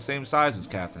were about the same size as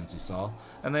Catherine's, he saw,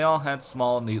 and they all had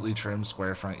small, neatly trimmed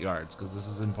square front yards, because this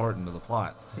is important to the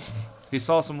plot. He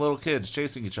saw some little kids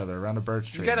chasing each other around a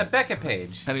birch tree. You got a Becca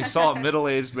page. And he saw a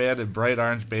middle-aged man in bright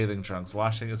orange bathing trunks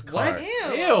washing his car What?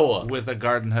 Ew. Ew. with a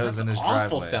garden hose in his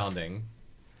Awful driveway. sounding.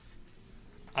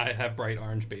 I have bright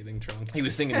orange bathing trunks. He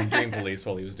was singing Dream Police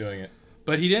while he was doing it.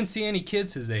 But he didn't see any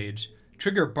kids his age.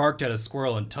 Trigger barked at a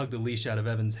squirrel and tugged the leash out of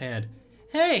Evan's hand.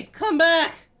 "Hey, come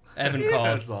back!" Evan called.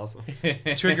 That's awesome.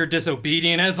 Trigger,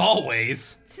 disobedient as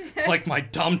always, like my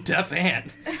dumb deaf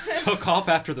aunt, took off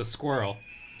after the squirrel.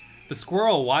 The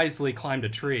squirrel wisely climbed a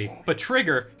tree, but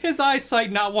Trigger, his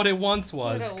eyesight not what it once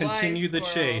was, What a continued the wise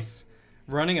squirrel. chase.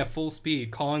 Running at full speed,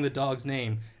 calling the dog's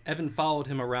name, Evan followed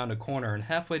him around a corner and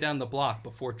halfway down the block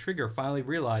before Trigger finally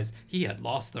realized he had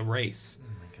lost the race. Oh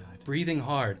my God. Breathing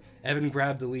hard, Evan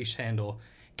grabbed the leash handle.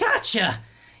 "Gotcha!"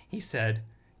 he said.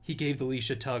 He gave the leash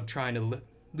a tug, trying to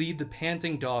lead the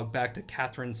panting dog back to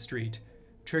Catherine Street.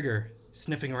 Trigger,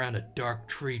 sniffing around a dark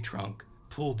tree trunk,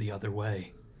 pulled the other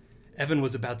way. Evan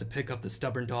was about to pick up the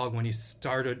stubborn dog when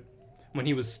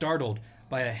he was startled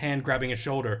by a hand grabbing his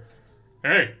shoulder.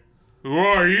 "Hey, who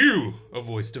are you?" a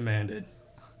voice demanded.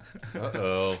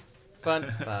 Uh-oh. Fun.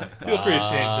 Feel free to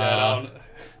change that.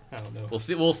 I don't know.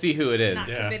 We'll see who it is. Not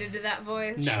submitted to that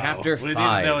voice. No. Chapter We need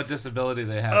 5. to know what disability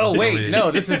they have. Oh before wait, we-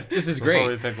 no, this is Before we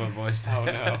great. pick what voice they Oh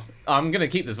have. no. I'm gonna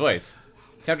keep this voice.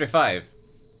 Chapter 5.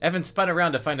 Evan spun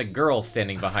around to find a girl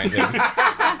standing behind him.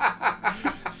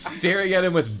 staring at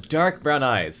him with dark brown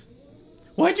eyes.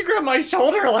 Why'd you grab my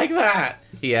shoulder like that?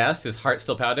 He asked, his heart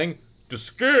still pounding. To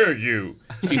scare you,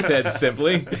 she said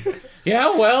simply.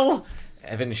 Yeah, well,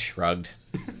 Evan shrugged.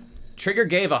 Trigger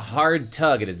gave a hard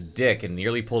tug at his dick and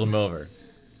nearly pulled him over.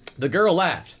 The girl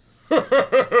laughed.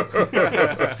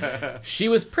 She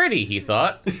was pretty, he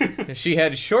thought. She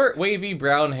had short, wavy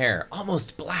brown hair,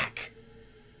 almost black.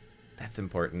 That's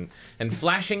important. And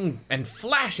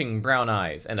flashing brown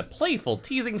eyes, and a playful,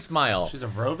 teasing smile. She's a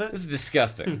robot? This is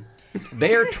disgusting.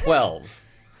 They are 12.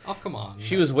 Oh, come on.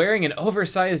 She was wearing an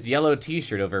oversized yellow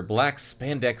t-shirt over black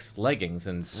spandex leggings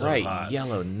and bright hot.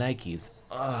 yellow Nikes.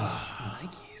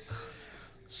 Nikes.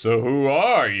 So who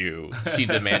are you? She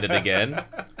demanded again.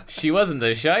 She wasn't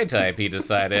the shy type, he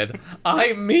decided.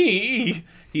 I'm me,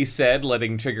 he said,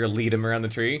 letting Trigger lead him around the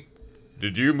tree.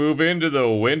 Did you move into the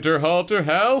Winterhalter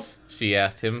house? She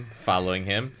asked him, following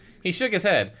him. He shook his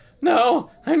head.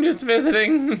 No, I'm just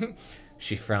visiting.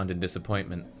 She frowned in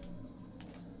disappointment.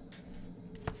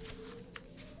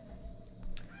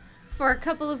 For a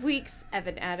couple of weeks,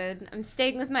 Evan added, I'm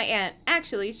staying with my aunt.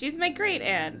 Actually, she's my great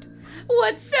aunt.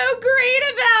 What's so great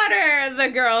about her? The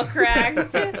girl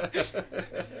cracked.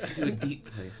 Do a deep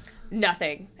voice.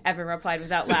 Nothing, Evan replied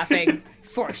without laughing.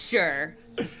 For sure.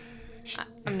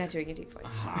 I'm not doing a deep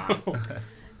voice.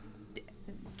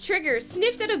 Trigger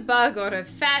sniffed at a bug on a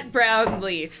fat brown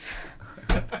leaf.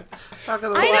 Fat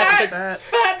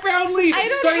brown leaf! I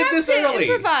don't have to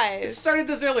improvise. It started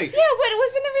this early. Yeah, but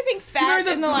wasn't everything fat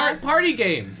Remember in the last... party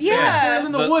games? Yeah. They're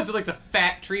in the woods with like the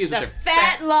fat trees The with their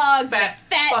fat logs, fat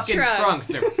the fat fucking trunks.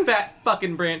 and their fat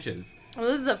fucking branches. Well,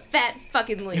 this is a fat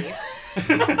fucking leaf.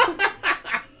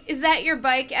 Is that your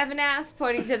bike, Evan asked,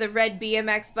 pointing to the red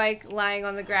BMX bike lying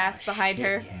on the grass behind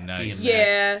her. Nice.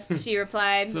 Yeah, she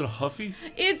replied. Is it a Huffy?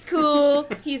 It's cool,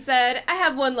 he said. I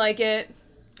have one like it.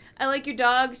 I like your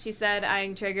dog, she said,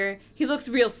 eyeing Trigger. He looks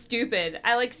real stupid.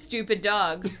 I like stupid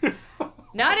dogs.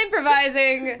 Not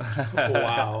improvising.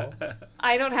 Wow.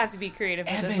 I don't have to be creative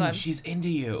with this one. she's into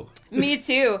you. Me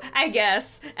too, I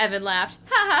guess. Evan laughed.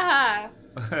 Ha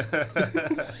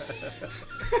ha ha.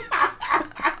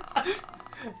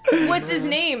 What's his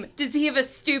name? Does he have a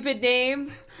stupid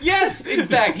name? Yes, in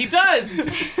fact, he does.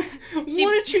 What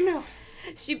did you know?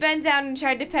 She bent down and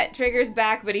tried to pet Trigger's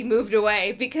back, but he moved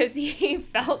away because he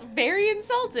felt very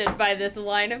insulted by this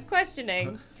line of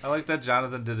questioning. I like that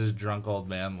Jonathan did his drunk old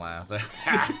man laugh.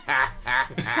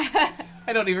 I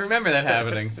don't even remember that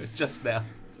happening. Just now.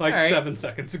 Like All right. 7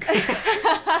 seconds ago.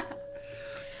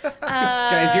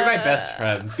 Guys, you're my best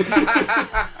friends.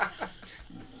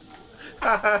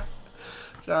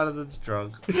 Jonathan's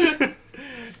drunk.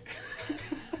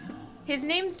 His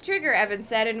name's Trigger, Evan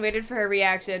said, and waited for her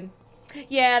reaction.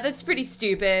 Yeah, that's pretty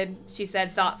stupid, she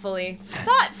said thoughtfully.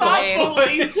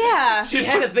 Thoughtfully? Yeah. She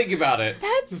had to think about it.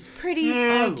 That's pretty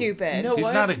stupid. You know He's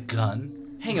what? not a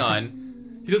gun. Hang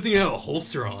on. He doesn't even have a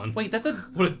holster on. Wait, that's a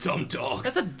What a dumb dog.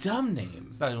 a dumb name.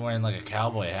 He's not even wearing like a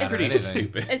cowboy hat or Pretty anything.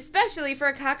 stupid. Especially for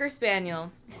a Cocker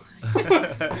Spaniel.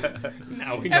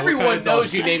 Now we know Everyone what kind of dog-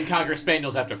 knows you name Cocker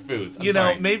Spaniels after foods. I'm You know,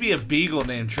 sorry. maybe a beagle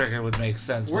named Trigger would make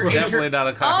sense, We're but definitely not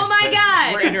a cocker Oh my spaniel.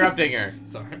 god! We're interrupting her.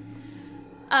 Sorry.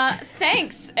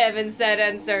 Thanks, Evan said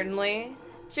uncertainly.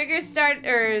 Trigger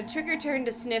turned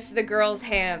to sniff the girl's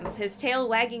hands, his tail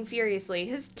wagging furiously,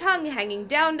 his tongue hanging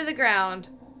down to the ground.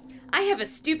 I have a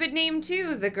stupid name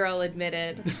too, the girl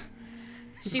admitted.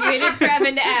 She waited for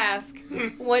Evan to ask.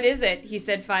 What is it? He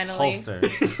said finally. Holster.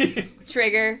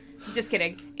 Trigger. Just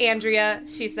kidding. Andrea,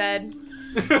 she said.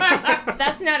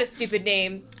 That's not a stupid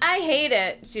name. I hate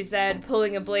it, she said,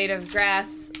 pulling a blade of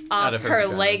grass off Out of her her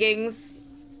vagina. leggings.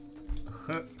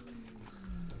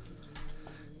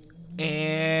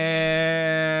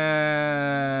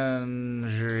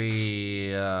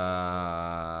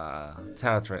 Andrea. That's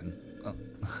how it's written. Oh.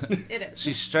 It is.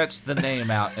 She stretched the name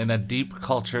out in a deep,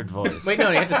 cultured voice. Wait, no,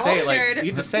 you have to say it like Cultured.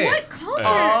 you have to say What it. culture?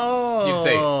 Oh. You have to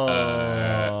say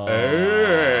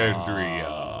Andrea.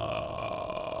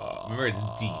 Remember,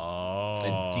 it's deep,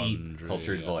 a deep,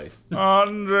 cultured voice.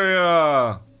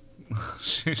 Andrea.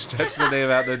 She stretched the name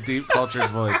out in a deep, cultured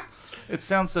voice. It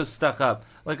sounds so stuck up,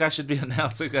 like I should be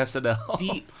announcing SNL.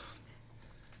 Deep.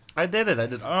 I did it. I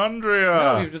did Andrea.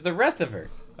 No, you did the rest of her.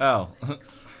 Oh.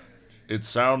 It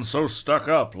sounds so stuck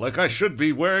up, like I should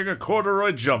be wearing a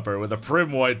corduroy jumper with a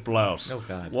prim white blouse. Oh,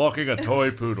 God. Walking a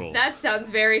toy poodle. That sounds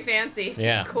very fancy.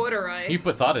 Yeah. Corduroy. You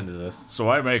put thought into this. So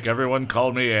I make everyone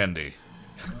call me Andy.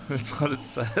 That's what it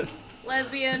says.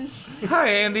 Lesbian. Hi,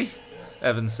 Andy.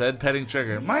 Evan said, petting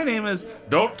Trigger. My name is...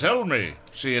 Don't tell me.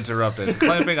 She interrupted,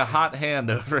 clamping a hot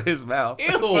hand over his mouth. Ew.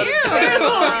 Oh, it's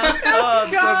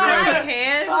Hot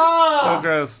hand. so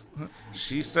gross.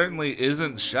 She certainly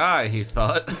isn't shy, he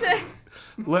thought.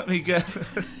 Let me get...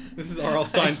 This is R.L.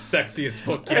 Stein's sexiest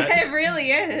book yet. It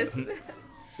really is.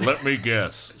 Let me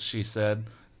guess, she said.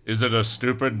 is it a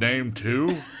stupid name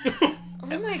too?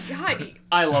 Oh my god.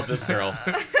 I love this girl.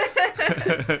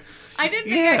 I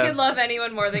didn't think I could love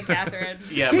anyone more than Catherine.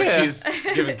 Yeah, but Yeah. she's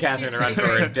giving Catherine a run for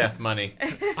her deaf money.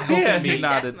 I hope Yeah, that he means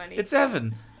nodded. money. It's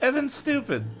Evan. Evan's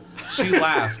stupid. She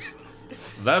laughed.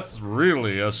 That's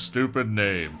really a stupid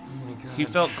name. He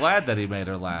felt glad that he made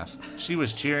her laugh. She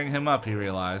was cheering him up, he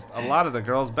realized. A lot of the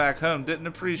girls back home didn't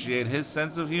appreciate his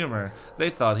sense of humor. They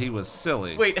thought he was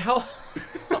silly. Wait, how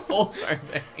old are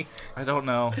they? I don't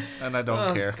know, and I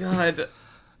don't care. God.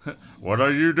 What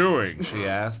are you doing? She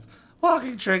asked.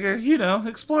 Walking, Trigger, you know,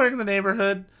 exploring the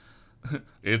neighborhood.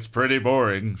 It's pretty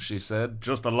boring, she said.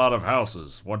 Just a lot of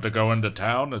houses. Want to go into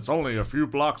town? It's only a few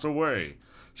blocks away.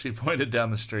 She pointed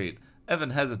down the street.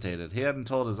 Evan hesitated. He hadn't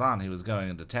told his aunt he was going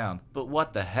into town. But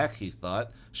what the heck, he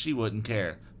thought. She wouldn't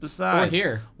care. Besides, Or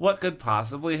here. what could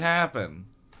possibly happen?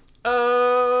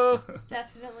 Oh.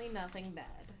 Definitely nothing bad.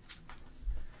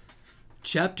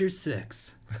 Chapter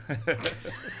 6.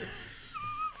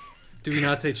 Do we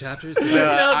not say chapters?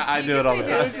 I do it all the It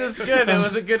time. was just good. It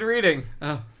was a good reading.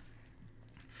 Oh.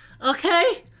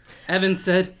 Okay. Evan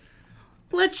said,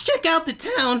 let's check out the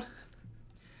town.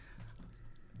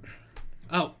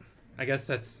 Oh, I guess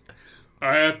that's...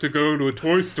 I have to go to a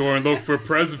toy store and look for a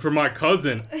present for my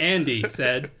cousin, Andy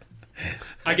said.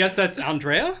 I guess that's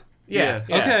Andrea? Yeah.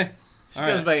 Okay. She All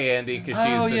goes right. by Andy because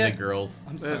she's Oh, yeah. into girls.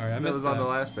 I'm sorry, I That missed was that. on the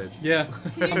last page. Yeah,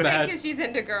 Did you I'm say bad. because she's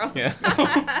into girls? Yeah.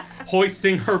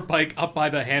 Hoisting her bike up by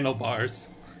the handlebars.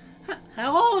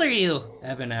 How old are you?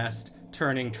 Evan asked,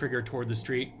 turning Trigger toward the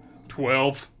street.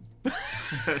 12.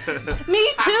 Me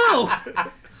too!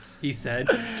 He said.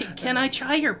 Can I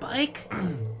try your bike?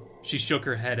 She shook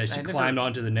her head as she I never climbed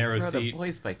onto the narrow Rode a seat.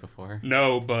 boy's bike before.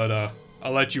 No, but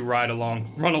I'll let you run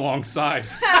alongside.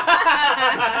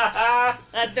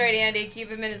 That's right, Andy. Keep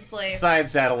him in his place.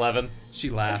 Science at 11. She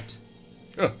laughed.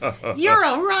 You're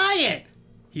a riot!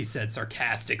 He said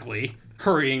sarcastically,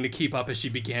 hurrying to keep up as she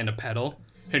began to pedal.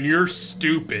 And you're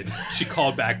stupid, she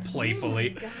called back playfully.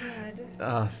 God.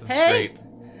 Oh, this is Hey. great.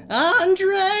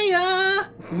 Andrea!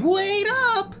 Wait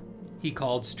up! He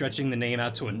called, stretching the name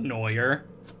out to annoy her.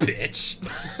 Bitch.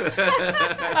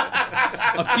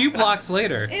 A few blocks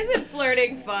later, Isn't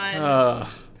flirting fun?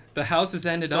 the houses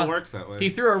ended Still up. works that way. He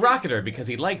threw a rock at her because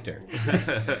he liked her.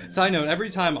 Side note, every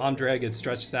time Andrea gets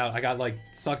stretched out, I got like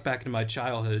sucked back into my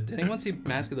childhood. Did anyone see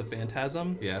Mask of the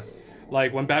Phantasm? Yes.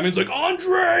 Like when Batman's like,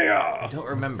 Andrea! Don't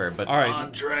remember, but All right,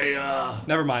 Andrea!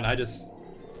 never mind.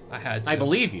 I had to. I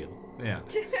believe you. Yeah.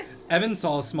 Evan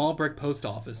saw a small brick post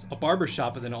office, a barber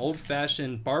shop with an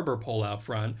old-fashioned barber pole out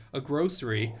front, a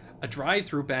grocery, a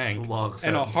drive-through bank, Long and a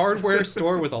sentence. hardware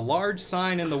store with a large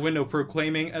sign in the window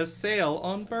proclaiming a sale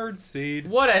on birdseed.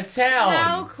 What a town!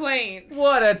 How quaint.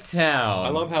 What a town! I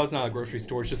love how it's not a grocery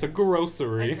store, it's just a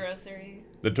grocery. Grocery.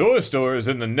 The toy store is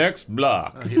in the next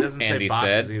block. He doesn't Andy say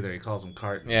boxes said. either. He calls them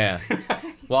cartons. Yeah.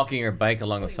 Walking her bike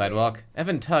along the sidewalk,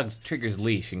 Evan tugged Trigger's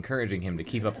leash, encouraging him to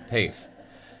keep up the pace.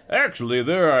 Actually,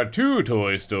 there are two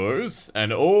toy stores,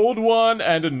 an old one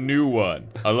and a new one.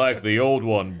 I like the old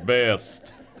one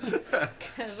best.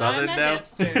 Southern I'm a now?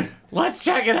 hipster. Let's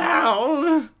check it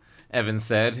out! Evan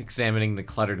said, examining the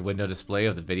cluttered window display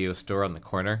of the video store on the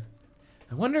corner.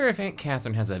 I wonder if Aunt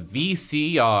Catherine has a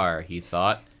VCR, he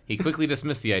thought. He quickly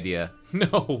dismissed the idea.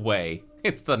 No way.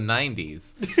 It's the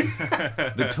 90s.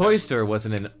 The toy store was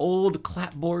in an old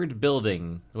clapboard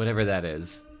building, whatever that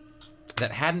is,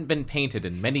 that hadn't been painted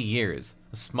in many years.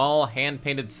 A small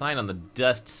hand-painted sign on the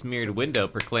dust-smeared window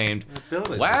proclaimed,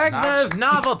 building's Wagner's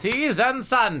Novelties and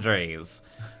Sundries.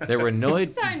 There were no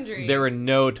Sundries. There were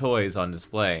no toys on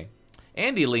display.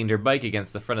 Andy leaned her bike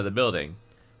against the front of the building.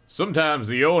 Sometimes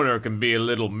the owner can be a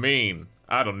little mean.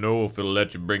 I don't know if he'll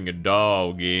let you bring a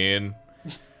dog in.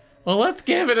 Well, let's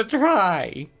give it a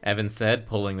try, Evan said,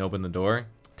 pulling open the door.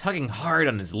 Tugging hard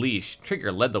on his leash,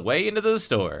 Trigger led the way into the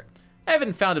store.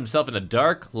 Evan found himself in a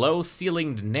dark,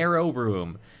 low-ceilinged, narrow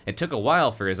room. It took a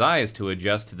while for his eyes to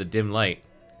adjust to the dim light.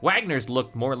 Wagner's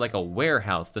looked more like a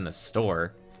warehouse than a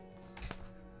store.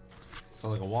 So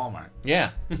like a Walmart.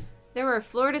 Yeah. There were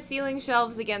floor-to-ceiling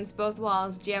shelves against both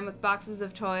walls, jammed with boxes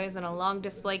of toys, and a long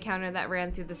display counter that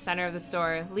ran through the center of the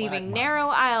store, leaving narrow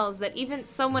aisles that even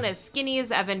someone as skinny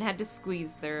as Evan had to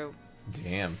squeeze through.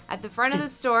 Damn. At the front of the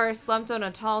store, slumped on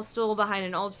a tall stool behind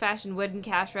an old-fashioned wooden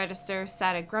cash register,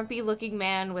 sat a grumpy-looking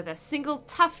man with a single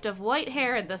tuft of white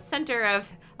hair in the center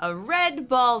of a red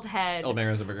bald head. Old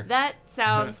Man Rosenberger. That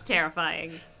sounds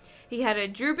terrifying. He had a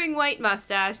drooping white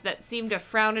mustache that seemed to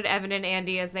frown at Evan and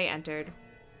Andy as they entered.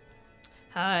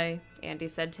 "Hi," Andy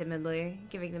said timidly,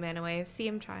 giving the man a wave. See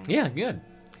him trying. Yeah, good.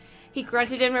 He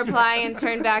grunted in reply and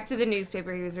turned back to the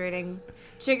newspaper he was reading.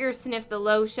 Trigger sniffed the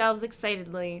low shelves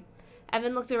excitedly.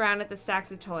 Evan looked around at the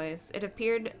stacks of toys. It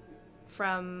appeared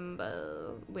from...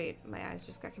 wait, my eyes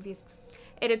just got confused.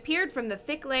 It appeared from the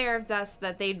thick layer of dust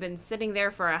that they'd been sitting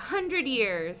there for 100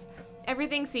 years.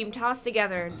 Everything seemed tossed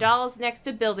together. Dolls next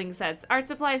to building sets. Art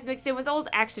supplies mixed in with old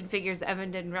action figures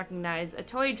Evan didn't recognize. A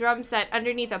toy drum set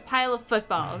underneath a pile of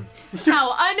footballs.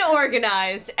 How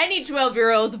unorganized! Any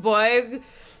 12-year-old boy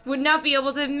would not be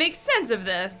able to make sense of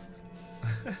this.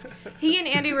 He and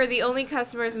Andy were the only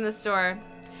customers in the store.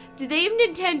 "Do they have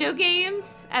Nintendo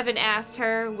games?" Evan asked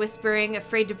her, whispering,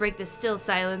 afraid to break the still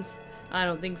silence. "I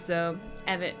don't think so,"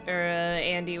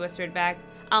 Andy whispered back.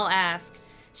 "I'll ask."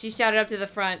 She shouted up to the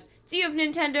front, "Do you have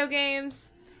Nintendo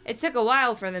games?" It took a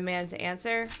while for the man to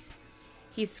answer.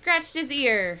 He scratched his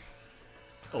ear.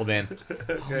 Old man.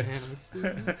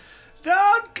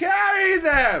 Don't carry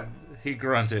them! He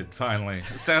grunted, finally,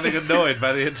 sounding annoyed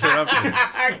by the interruption.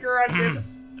 I grunted.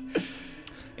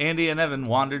 Andy and Evan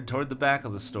wandered toward the back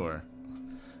of the store.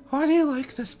 "Why do you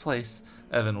like this place?"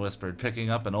 Evan whispered, picking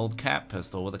up an old cap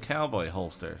pistol with a cowboy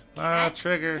holster.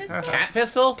 Trigger. pistol? Cat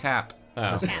pistol? Cap.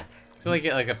 Oh. Cap. So like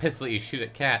a pistol that you shoot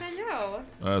at cats. I know.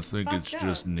 I think Fucked it's up.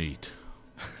 just neat.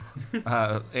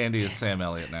 Andy is Sam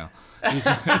Elliott now.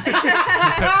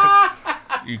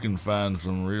 You can find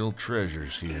some real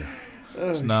treasures here.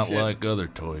 It's not like other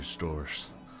toy stores.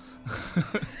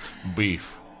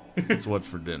 Beef. It's what's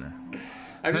for dinner.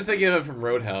 I'm just thinking of it from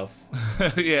Roadhouse.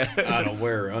 Yeah. I don't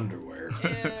wear underwear.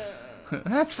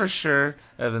 That's for sure,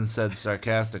 Evan said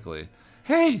sarcastically.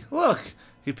 "Hey, look!"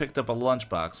 He picked up a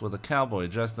lunchbox with a cowboy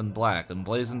dressed in black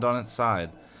emblazoned on its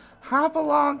side.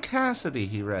 "Hopalong Cassidy,"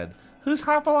 he read. "Who's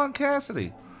Hopalong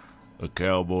Cassidy?" A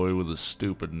cowboy with a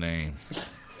stupid name.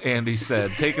 Andy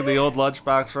said, taking the old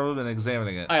lunchbox from him and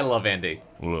examining it. I love Andy.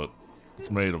 Look,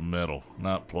 it's made of metal,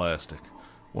 not plastic.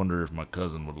 Wonder if my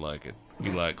cousin would like it.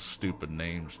 He likes stupid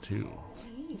names too.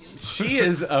 She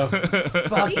is a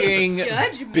fucking bitch.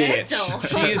 judgmental.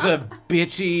 She is a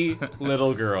bitchy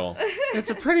little girl. It's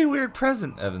a pretty weird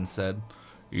present, Evan said.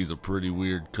 He's a pretty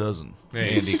weird cousin.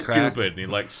 Andy cracked. Stupid, and he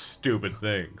likes stupid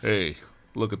things. Hey,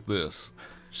 look at this.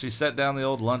 She set down the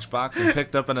old lunchbox and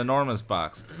picked up an enormous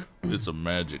box. It's a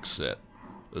magic set.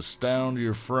 Astound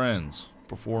your friends.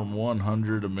 Perform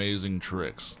 100 amazing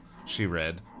tricks. She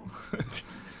read.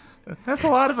 That's a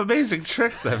lot of amazing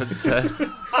tricks, Evan said.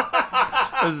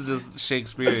 This is just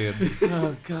Shakespearean.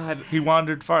 Oh, God. He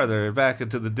wandered farther back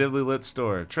into the dimly lit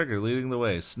store, Trigger leading the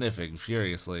way, sniffing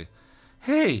furiously.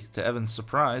 Hey! To Evan's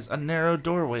surprise, a narrow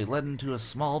doorway led into a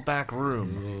small back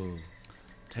room.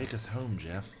 Take us home,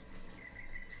 Jeff.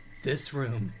 This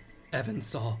room, Evan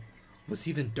saw, was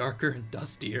even darker and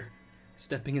dustier.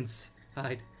 Stepping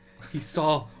inside, he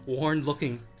saw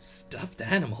worn-looking stuffed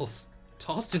animals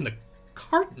tossed into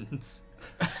cartons.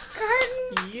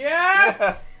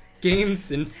 Yes! Games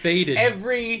in faded.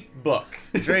 Every book.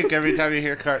 Drink every time you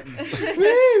hear cartons.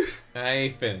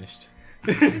 I finished.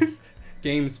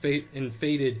 Games in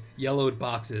faded, yellowed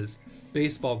boxes.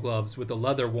 Baseball gloves with the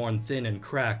leather worn thin and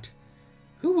cracked.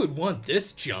 Who would want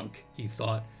this junk? He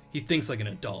thought. He thinks like an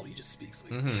adult. He just speaks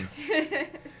like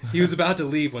He was about to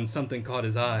leave when something caught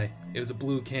his eye. It was a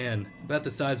blue can, about the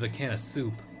size of a can of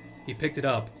soup. He picked it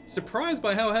up, surprised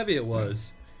by how heavy it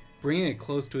was. Bringing it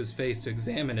close to his face to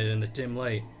examine it in the dim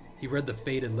light, he read the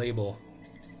faded label.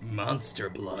 Monster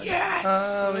blood.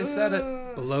 Oh, he said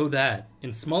it. Below that,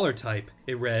 in smaller type,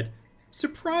 it read,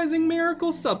 Surprising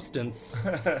miracle substance.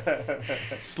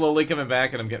 It's slowly coming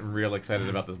back, and I'm getting real excited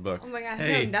about this book. Oh my god, I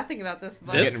Hey, know nothing about this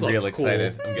book. I'm this getting real looks cool,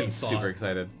 excited. I'm he getting thought. super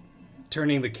excited.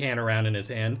 Turning the can around in his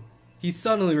hand, he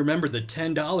suddenly remembered the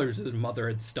 $10 his mother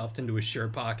had stuffed into his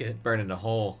shirt pocket Burning a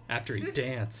hole. after he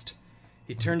danced.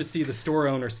 He turned to see the store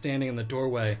owner standing in the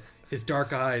doorway, his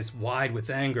dark eyes wide with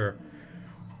anger.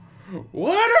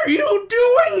 What are you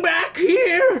doing back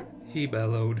here? He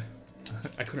bellowed.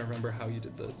 I couldn't remember how you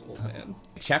did the old man.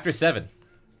 Chapter 7.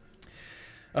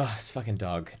 Oh, this fucking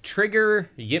dog. Trigger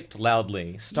yipped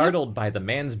loudly, startled by the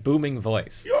man's booming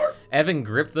voice. Evan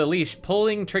gripped the leash,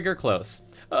 pulling Trigger close.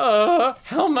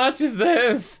 How much is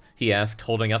this? He asked,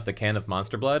 holding up the can of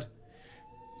monster blood.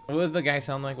 What did the guy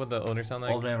sound like? What did the owner sound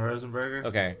like? Old Man Rosenberger?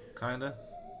 Okay. Kinda.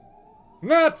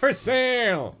 Not for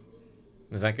sale!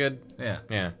 Is that good? Yeah.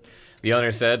 Yeah. The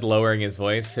owner said, lowering his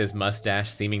voice, his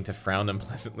mustache seeming to frown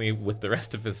unpleasantly with the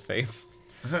rest of his face.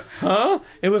 Huh?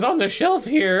 It was on the shelf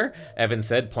here, Evan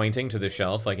said, pointing to the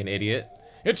shelf like an idiot.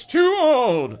 It's too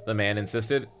old, the man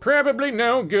insisted. Probably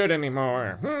no good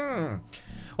anymore.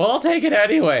 Well, I'll take it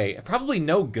anyway. Probably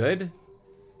no good?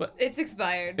 It's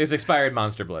expired. It's expired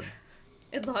monster blood.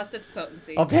 It lost its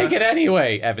potency. I'll take it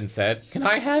anyway, Evan said. Can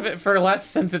I have it for less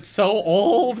since it's so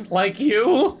old, like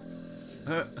you?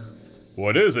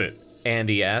 What is it?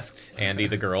 Andy asked, Andy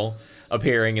the girl,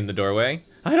 appearing in the doorway.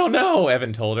 I don't know,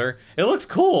 Evan told her. It looks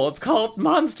cool. It's called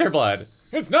Monster Blood.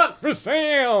 It's not for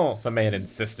sale, the man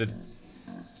insisted.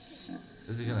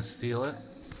 Is he gonna steal it?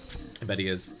 I bet he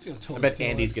is. He's gonna I totally bet steal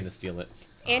Andy's it. gonna steal it.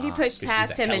 Andy pushed 'cause she's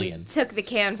past a him hellion. and took the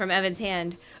can from Evan's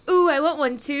hand. Ooh, I want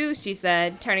one too, she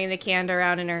said, turning the can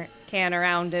around in her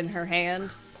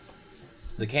hand.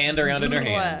 The can around in her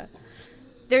hand.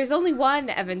 There's only one,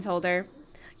 Evan told her.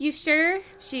 You sure?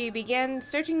 She began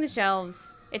searching the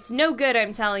shelves. It's no good,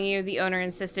 I'm telling you, the owner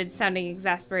insisted, sounding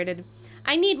exasperated.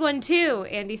 I need one too,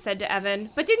 Andy said to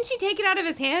Evan. But didn't she take it out of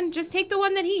his hand? Just take the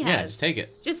one that he has. Yeah, just take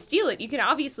it. Just steal it. You can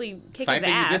obviously kick his 5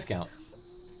 figure ass. discount.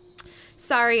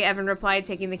 Sorry, Evan replied,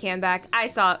 taking the can back. I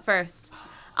saw it first.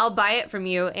 I'll buy it from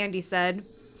you, Andy said.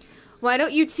 Why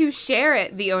don't you two share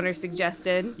it, the owner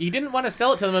suggested. You didn't want to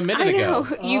sell it to them a minute I know.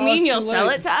 ago. You Oh, mean it's you'll too sell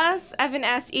late. it to us? Evan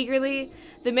asked eagerly.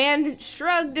 The man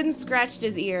shrugged and scratched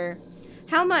his ear.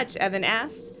 How much? Evan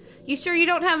asked. You sure you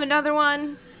don't have another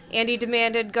one? Andy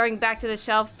demanded, going back to the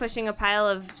shelf, pushing a pile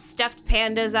of stuffed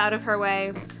pandas out of her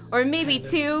way. Or maybe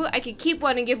two. I could keep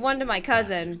one and give one to my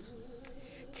cousin.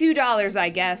 $2, I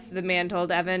guess, the man told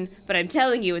Evan. But I'm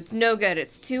telling you, it's no good.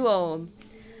 It's too old.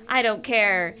 I don't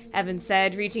care, Evan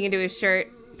said, reaching into his shirt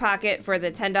pocket for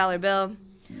the $10 bill.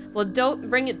 Well, don't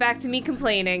bring it back to me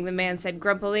complaining, the man said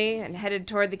grumpily, and headed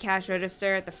toward the cash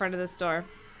register at the front of the store.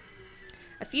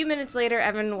 A few minutes later,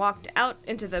 Evan walked out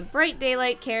into the bright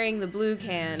daylight carrying the blue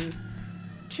can.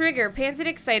 Trigger panted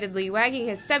excitedly, wagging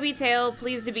his stubby tail,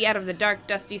 pleased to be out of the dark,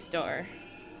 dusty store.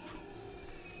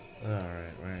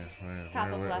 Alright,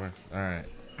 Top of left. Alright.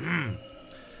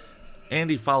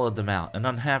 Andy followed them out, an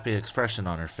unhappy expression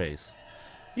on her face.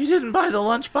 You didn't buy the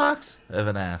lunchbox?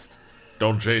 Evan asked.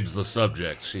 Don't change the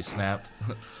subject. She snapped.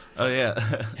 Oh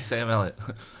yeah, Sam Elliott.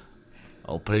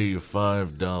 I'll pay you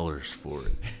 $5 for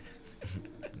it.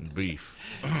 Beef.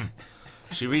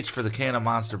 She reached for the can of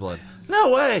Monster Blood.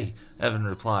 No way, Evan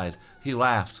replied. He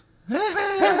laughed.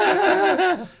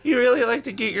 You really like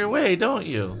to get your way, don't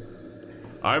you?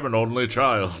 I'm an only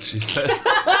child, she said.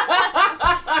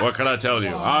 What can I tell you?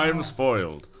 I'm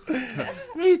spoiled.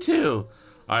 Me too.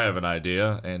 I have an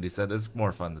idea. Andy said it's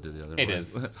more fun to do the other It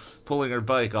voice. is. Pulling her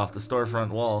bike off the storefront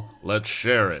wall. Let's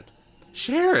share it.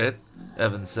 Share it?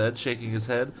 Evan said, shaking his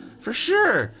head. For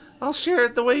sure. I'll share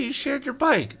it the way you shared your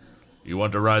bike. You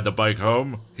want to ride the bike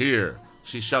home? Here.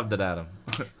 She shoved it at him.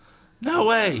 No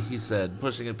way, he said,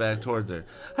 pushing it back towards her.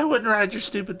 I wouldn't ride your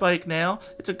stupid bike now.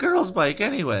 It's a girl's bike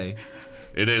anyway.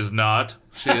 It is not.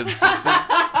 She insisted.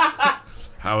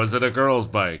 How is it a girl's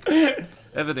bike?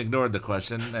 Evan ignored the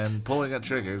question and, pulling at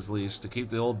Trigger's leash to keep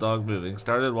the old dog moving,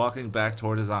 started walking back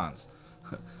toward his aunt's.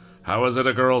 How is it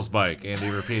a girl's bike? Andy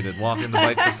repeated, walking the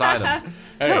bike beside him.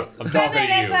 Hey, I'm talking to you.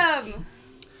 Feminism!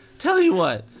 Tell you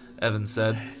what, Evan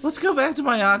said. Let's go back to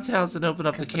my aunt's house and open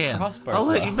up the can. crossbars I'll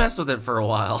let though. you mess with it for a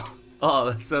while.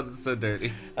 Oh, that sounded so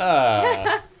dirty.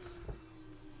 Ah.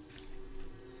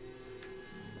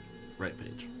 Right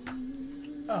page.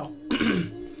 Oh.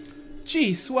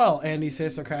 Gee, swell, Andy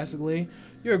said sarcastically.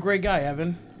 You're a great guy,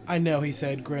 Evan. I know, he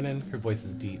said, grinning. Her voice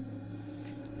is deep.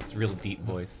 It's a real deep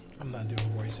voice. I'm not doing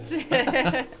voices.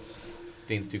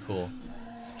 Dane's too cool.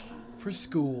 For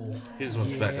school. Here's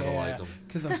one's Becca to like him.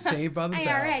 Because I'm saved by the I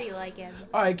bell. already like him.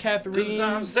 All right,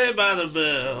 Catherine. Saved by the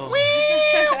bell.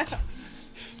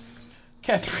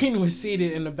 Catherine was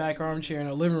seated in the back armchair in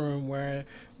the living room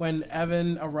when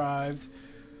Evan arrived.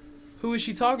 Who is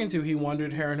she talking to, he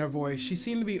wondered, hearing her voice. She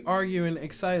seemed to be arguing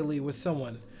excitedly with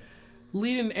someone.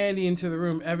 Leading Andy into the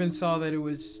room, Evan saw that it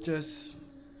was just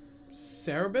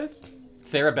Sarah Beth,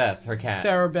 Her cat.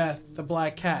 Sarah Beth, the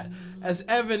black cat. As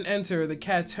Evan entered, the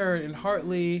cat turned and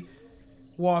Hartley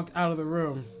walked out of the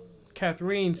room.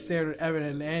 Catherine stared at Evan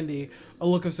and Andy, a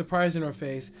look of surprise in her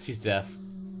face. She's deaf.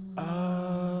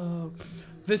 Oh,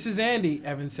 this is Andy,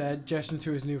 Evan said, gesturing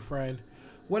to his new friend.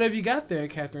 What have you got there?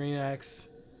 Catherine asked,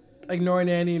 ignoring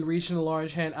Andy and reaching a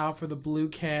large hand out for the blue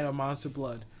can of Monster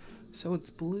Blood. So it's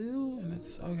blue and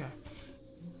it's okay.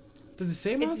 Does it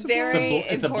say Monster It's very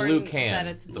It's a blue important can. that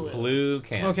it's blue. a blue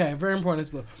can. Blood? Okay, very important. It's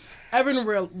blue. Evan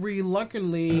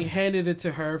reluctantly handed it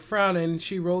to her, frowning.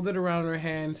 She rolled it around in her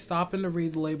hand, stopping to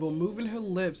read the label, moving her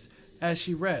lips as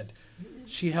she read.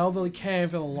 She held the can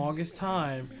for the longest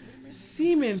time,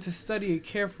 seeming to study it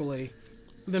carefully,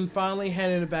 then finally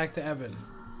handed it back to Evan.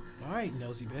 Alright,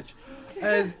 nosy bitch.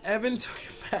 As Evan took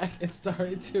it back and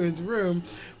started to his room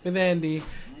with Andy,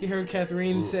 he heard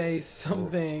Catherine say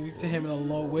something to him in a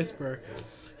low whisper.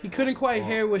 He couldn't quite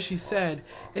hear what she said.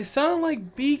 It sounded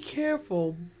like be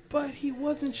careful, but he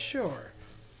wasn't sure.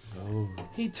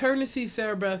 He turned to see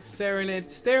Sarah Beth staring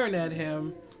at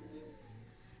him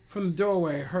from the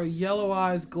doorway, her yellow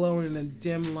eyes glowing in a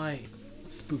dim light.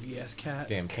 Spooky ass cat.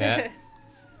 Damn cat.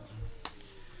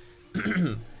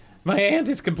 My aunt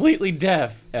is completely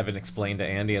deaf, Evan explained to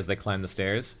Andy as they climbed the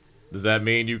stairs. Does that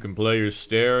mean you can play your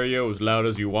stereo as loud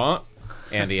as you want?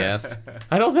 Andy asked.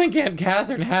 I don't think Aunt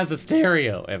Catherine has a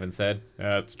stereo, Evan said.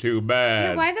 That's too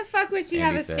bad. Yeah, why the fuck would she have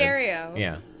Andy a said. stereo?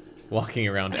 Yeah. Walking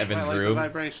around Evan's I like the room,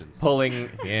 vibrations. pulling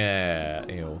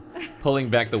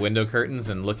back the window curtains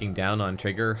and looking down on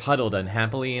Trigger, huddled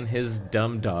unhappily in his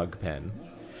dumb dog pen.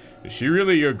 Is she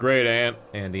really your great aunt?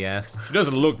 Andy asked. She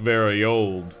doesn't look very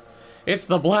old. It's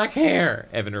the black hair,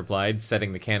 Evan replied,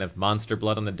 setting the can of monster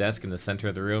blood on the desk in the center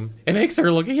of the room. It makes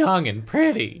her look young and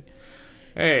pretty.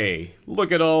 Hey,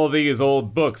 look at all these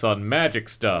old books on magic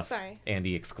stuff. Sorry. Andy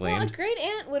Well, a exclaimed. great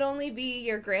aunt would only be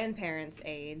your grandparents'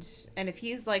 age. And if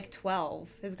he's like 12,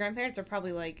 his grandparents are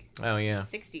probably like Oh, yeah.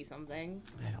 60 something.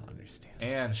 I don't understand.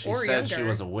 And she Or said she younger.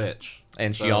 was a witch.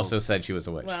 And she So- also said she was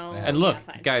a witch. Well, and look,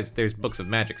 yeah, fine. guys, there's books of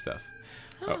magic stuff.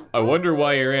 I wonder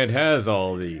why your aunt has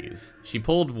all these. She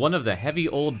pulled one of the heavy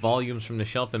old volumes from the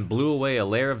shelf and blew away a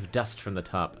layer of dust from the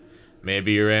top.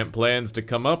 Maybe your aunt plans to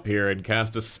come up here and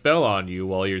cast a spell on you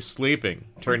while you're sleeping.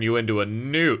 Turn you into a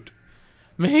newt.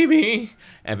 Maybe,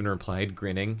 Evan replied,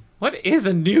 grinning. What is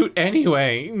a newt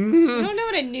anyway? You don't know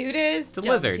what a newt is? It's a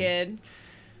Dumb lizard. kid.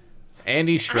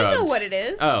 Andy shrugged. I know what it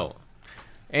is. Oh.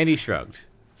 Andy shrugged.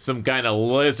 Some kind of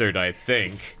lizard, I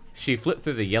think. She flipped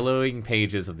through the yellowing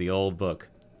pages of the old book.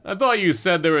 I thought you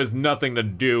said there was nothing to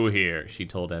do here, She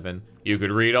told Evan. You could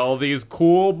read all these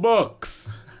cool books.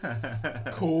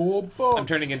 Cool books. I'm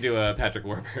turning into a Patrick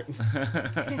Warburton.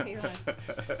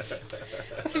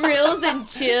 Thrills and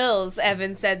chills,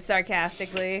 Evan said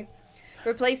sarcastically.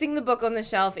 Replacing the book on the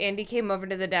shelf, Andy came over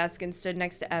to the desk and stood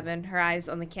next to Evan, her eyes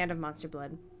on the can of monster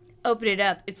blood. Open it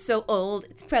up. It's so old.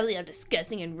 It's probably all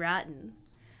disgusting and rotten.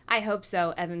 I hope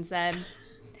so, Evan said.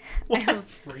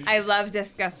 I love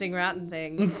disgusting, rotten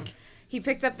things. He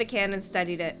picked up the can and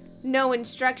studied it. No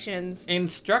instructions.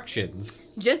 Instructions.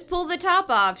 Just pull the top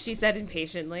off, she said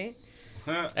impatiently.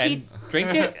 And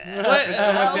drink it? What?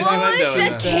 So much Well, innuendo in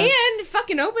it's this. a can.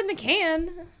 Fucking open the can.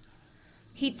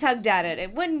 He tugged at it.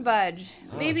 It wouldn't budge.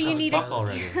 Maybe you need Fuck a...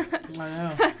 already.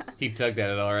 I know. He tugged at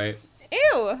it all right.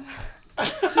 Ew.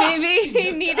 Maybe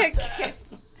you need a can.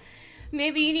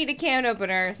 Maybe you need a can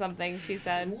opener or something, she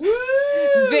said.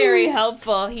 Very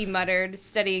helpful, he muttered,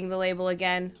 studying the label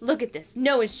again. Look at this.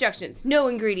 No instructions, no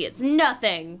ingredients,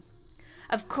 nothing.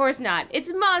 Of course not.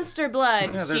 It's monster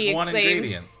blood, Yeah, she there's one exclaimed,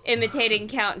 ingredient. imitating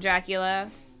Count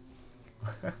Dracula.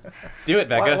 Do it,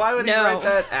 Becca. Why would he No. write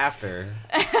that after?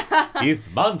 It's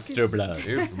monster blood.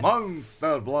 It's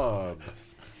monster blood.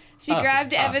 She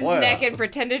grabbed Evan's well. neck and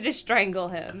pretended to strangle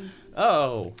him.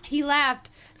 Oh. He laughed.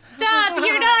 Stop,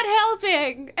 you're not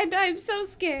helping! And I'm so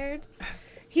scared.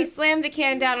 He slammed the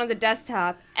can down on the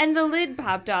desktop, and the lid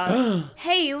popped off.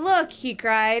 Hey, look, he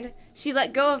cried. She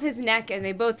let go of his neck, and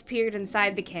they both peered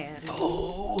inside the can.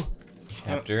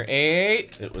 Chapter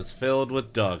 8. It was filled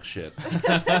with dog shit.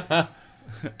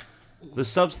 The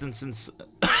substance in...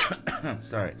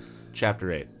 Sorry.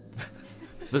 Chapter 8.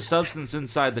 The substance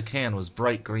inside the can was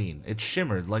bright green. It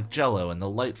shimmered like jello in the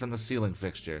light from the ceiling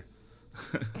fixture.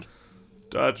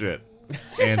 Touch it,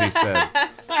 Andy said.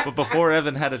 But before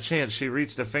Evan had a chance, she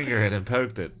reached a finger in and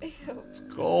poked it. It's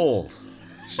cold,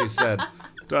 she said.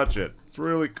 Touch it. It's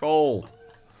really cold.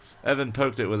 Evan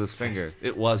poked it with his finger.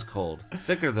 It was cold.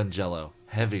 Thicker than jello.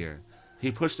 Heavier. He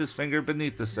pushed his finger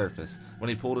beneath the surface. When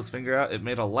he pulled his finger out, it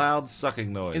made a loud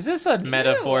sucking noise. Is this a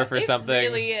metaphor for It something?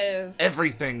 really is.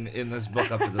 Everything in this book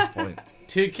up to this point.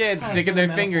 Two kids sticking been a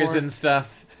their fingers metaphor. in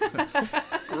stuff.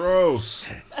 Gross,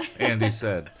 Andy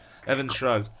said. Evan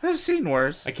shrugged. I've seen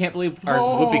worse. I can't believe our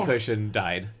Oh. whoopee cushion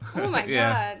died. Oh my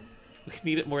Yeah. god. We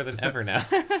need it more than ever now.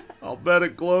 I'll bet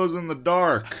it glows in the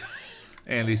dark,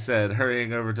 Andy said,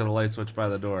 hurrying over to the light switch by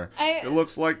the door. It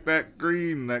looks like that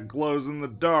green that glows in the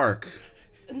dark.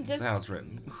 I'm That's just how it's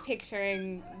written.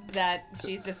 picturing that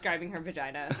she's describing her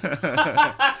vagina.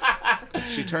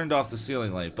 She turned off the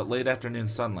ceiling light, but late afternoon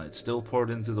sunlight still poured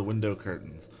in through the window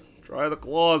curtains. Try the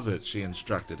closet, she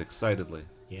instructed excitedly.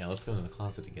 Yeah, let's go in the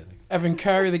closet together. Evan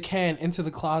carried the can into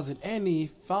the closet.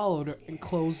 Andy followed her and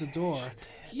closed the door.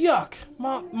 Yuck!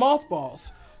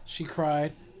 Mothballs! She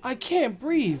cried. I can't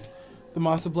breathe. The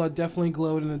monster blood definitely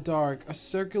glowed in the dark. A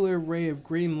circular ray of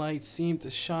green light seemed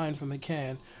to shine from the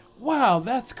can. Wow,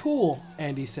 that's cool,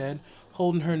 Andy said,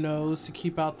 holding her nose to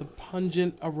keep out the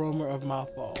pungent aroma of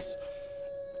mothballs.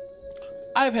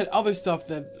 I've had other stuff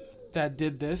that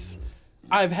did this.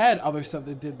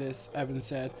 Evan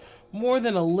said. More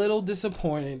than a little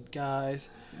disappointed, guys.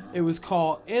 It was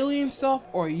called alien stuff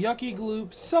or yucky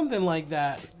gloop, something like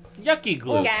that. Yucky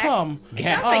glue. Gak. Come.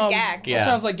 Gak. Sounds like gak. Yeah.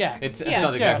 Sounds like gak. It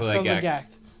sounds exactly like sounds Gak. like gak.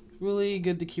 Really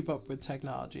good to keep up with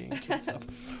technology and kid stuff.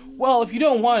 Well, if you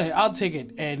don't want it, I'll take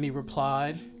it, Andy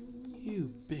replied.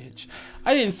 You bitch.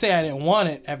 I didn't say I didn't want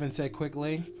it, Evan said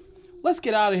quickly. Let's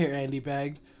get out of here, Andy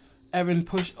begged. Evan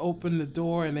pushed open the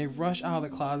door and they rushed out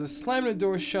of the closet, slamming the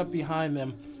door shut behind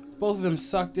them. Both of them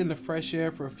sucked in the fresh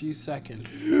air for a few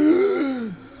seconds.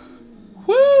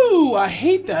 Woo! I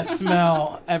hate that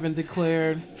smell, Evan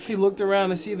declared. He looked around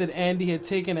to see that Andy had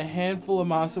taken a handful of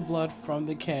monster blood from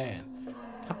the can.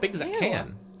 How big is that Ew.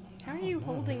 can? How are you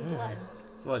holding blood?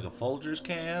 Is it like a Folgers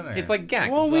can? Or? It's like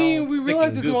Gak. Well, It's we all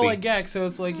realized thick it's and more goopy. like gag, so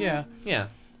it's like, yeah. Yeah.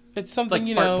 It's something, like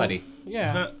you fart know. putty.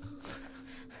 Yeah.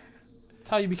 It's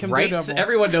how you become Right? Daredevil.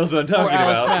 Everyone knows what I'm Or talking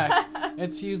Alex about. Mack.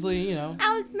 It's usually, you know,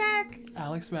 Alex Mack.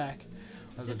 Alex Mack.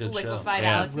 That's Just a good show. liquefied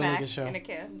Yeah. Alex Really Mack good show. in a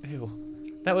can. Ew.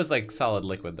 That was like solid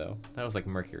liquid, though. That was like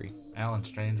mercury. Alan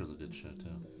Strange was a good show,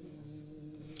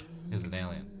 too. He was an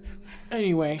alien.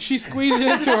 Anyway, she squeezed it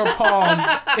into her palm.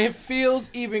 It feels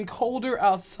even colder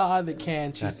outside the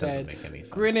can, she That doesn't said, make any sense.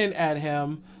 grinning at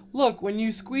him. Look, when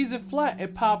you squeeze it flat,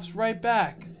 it pops right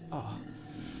back. Oh,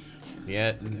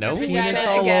 Yeah, no? Vagina penis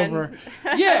all again. over.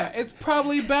 Yeah, it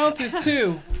probably bounces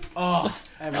too. Oh,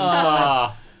 Evan sighed,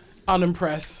 Ah.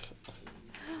 unimpressed.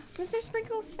 Mr.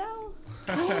 Sprinkles fell.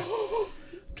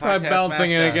 Try Podcast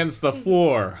bouncing it mascot. against the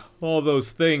floor. All those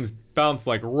things bounce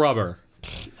like rubber.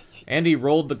 Andy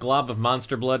rolled the glob of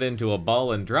monster blood into a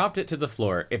ball and dropped it to the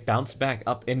floor. It bounced back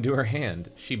up into her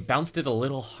hand. She bounced it a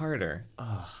little harder.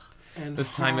 Ugh. And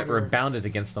This time it harder. rebounded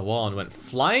against the wall and went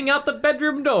flying out the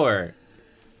bedroom door.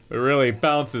 It really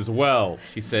bounces well.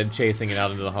 She said, chasing it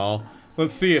out into the hall.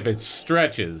 Let's see if it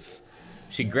stretches.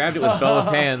 She grabbed it with both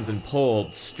hands and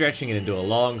pulled, stretching it into a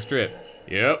long strip.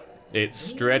 Yep, it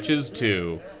stretches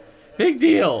too. Big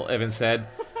deal, Evan said.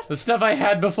 The stuff I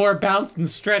had before bounced and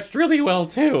stretched really well,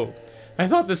 too. I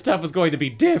thought this stuff was going to be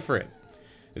different.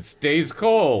 It stays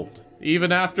cold,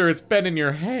 even after it's been in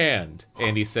your hand,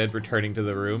 Andy said, returning to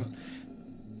the room.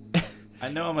 I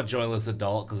know I'm a joyless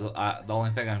adult because the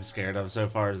only thing I'm scared of so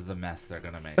far is the mess they're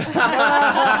gonna make.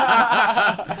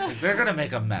 They're gonna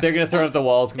make a mess. They're going to throw it at the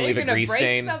wall. It's going to They're leave a gonna grease break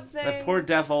stain. something. That poor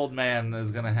deaf old man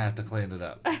is gonna have to clean it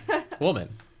up. Woman.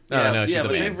 Oh, no, she's yeah, a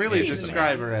but man. they really She's a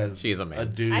describe man. her as She's a man. a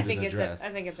dude I think in a it's dress. I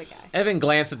think it's a guy. Evan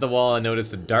glanced at the wall and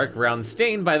noticed a dark round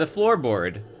stain by the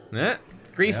floorboard.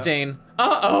 Grease Yep. stain.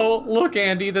 Uh-oh, look,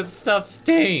 Andy, that stuff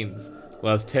stains.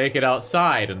 Let's take it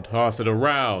outside and toss it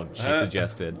around. She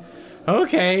suggested.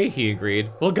 Okay, he agreed.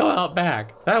 We'll go out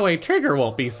back. That way Trigger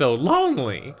won't be so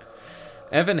lonely.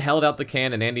 Evan held out the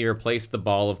can and Andy replaced the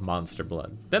ball of monster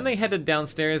blood. Then they headed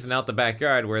downstairs and out the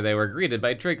backyard where they were greeted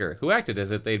by Trigger, who acted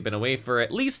as if they'd been away for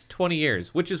at least 20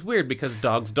 years, which is weird because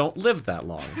dogs don't live that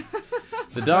long.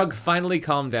 The dog finally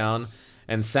calmed down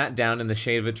and sat down in the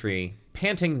shade of a tree,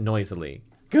 panting noisily.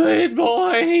 Good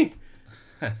boy!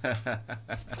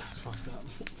 That's fucked up.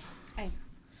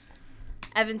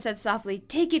 Evan said softly,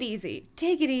 take it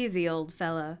easy, old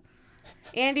fella.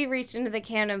 Andy reached into the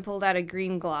can and pulled out a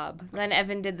green glob. Then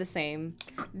Evan did the same.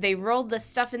 They rolled the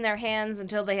stuff in their hands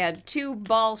until they had 2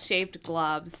 ball-shaped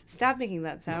globs. Stop making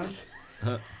that sound.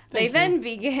 They then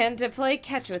began to play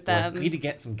catch with We need them. to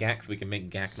get some gack so we can make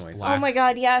gack noises. Oh my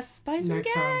god, yes. Buy some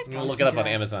Next time. gack. I'm gonna look it up on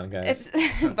Amazon, guys.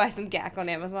 It's buy some gack on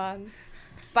Amazon.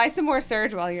 Buy some more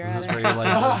Surge while you're Is at this it. where you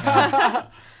like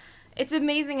It's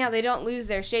amazing how they don't lose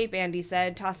their shape, Andy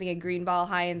said, tossing a green ball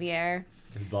high in the air.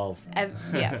 His balls.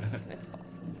 Yes, it's balls.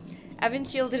 Evan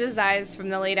shielded his eyes from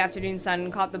the late afternoon sun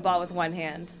and caught the ball with one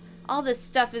hand. All this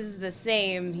stuff is the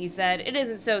same, he said. It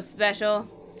isn't so special.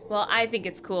 Well, I think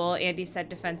it's cool, Andy said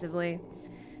defensively.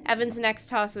 Evan's next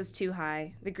toss was too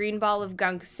high. The green ball of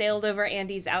gunk sailed over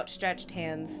Andy's outstretched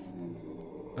hands.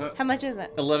 How much is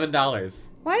it? $11.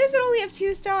 Why does it only have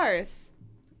 2 stars?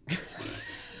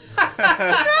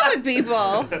 What's wrong with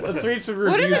people? Let's read some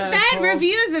What are reviews. the bad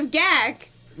reviews of Gak?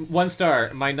 1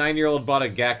 star. My 9-year-old bought a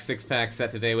GAC 6-pack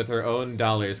set today with her own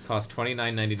dollars. Cost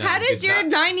 $29.99. How did your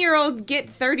 9-year-old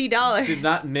get $30? Did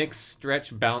not mix,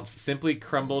 stretch, bounce. Simply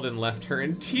crumbled and left her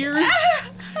in tears.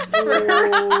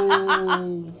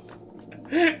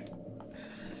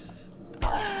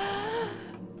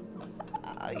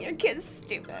 Oh, your kid's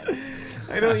stupid.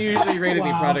 I don't usually rate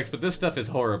any products, but this stuff is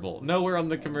horrible. Nowhere on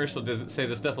the commercial does it say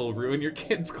the stuff will ruin your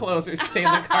kid's clothes or stain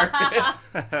the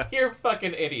carpet. You're a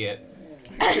fucking idiot.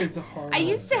 It's horrible. I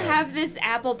used to have this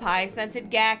apple pie scented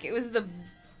GAC. It was the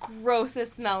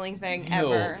grossest smelling thing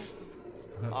ever.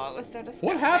 Oh, it was so disgusting.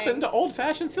 What happened to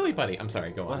old-fashioned Silly Putty? I'm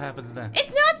sorry, go on. What happens next?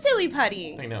 It's not Silly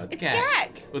Putty. I know, it's It's GAC. GAC.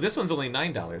 Well, this one's only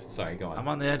 $9. Sorry, go on. I'm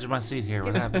on the edge of my seat here.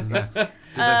 What happens next? Did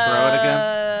they throw it again?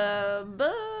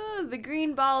 The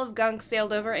green ball of gunk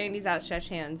sailed over Andy's outstretched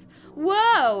hands.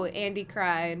 Whoa! Andy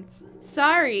cried.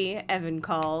 Sorry, Evan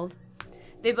called.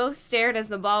 They both stared as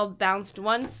the ball bounced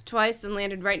once, twice, and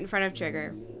landed right in front of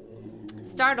Trigger.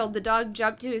 Startled, the dog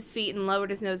jumped to his feet and lowered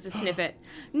his nose to sniff it.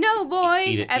 No, boy,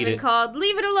 Eat it, Evan eat it. called.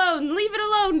 Leave it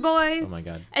alone, boy. Oh my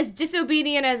god. As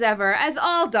disobedient as ever, as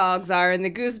all dogs are in the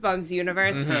Goosebumps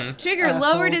universe, Trigger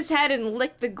lowered his head and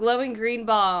licked the glowing green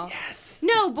ball. Yes.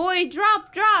 No, boy,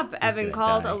 drop, Evan gonna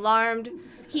called, die. alarmed.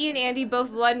 He and Andy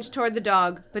both lunged toward the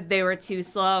dog, but they were too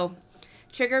slow.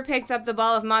 Trigger picked up the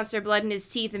ball of monster blood in his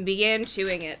teeth and began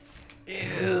chewing it.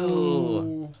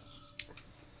 Ew.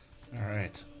 All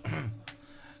right.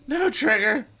 No,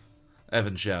 Trigger!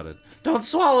 Evan shouted. Don't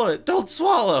swallow it! Don't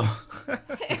swallow!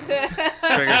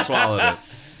 Trigger swallowed it.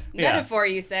 Yeah. Metaphor,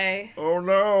 you say? Oh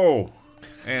no!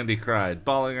 Andy cried,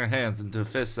 balling her hands into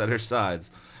fists at her sides.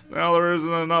 Now there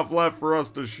isn't enough left for us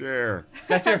to share.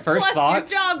 That's your first Plus thought?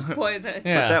 your dog's poison.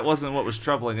 Yeah. But that wasn't what was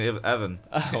troubling Evan.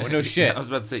 Oh, no shit. I was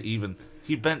about to say even.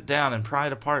 He bent down and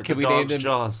pried apart Can the we name dog's him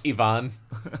jaws. Yvonne?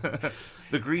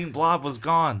 The green blob was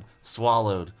gone,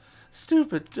 swallowed.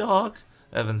 Stupid dog,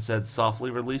 Evan said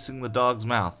softly, releasing the dog's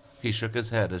mouth. He shook his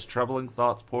head as troubling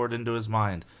thoughts poured into his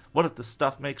mind. What if the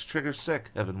stuff makes Trigger sick?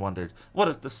 Evan wondered. What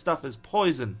if the stuff is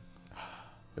poison?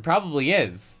 It probably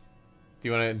is. Do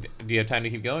you have time to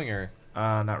keep going, or?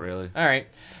 Not really. All right.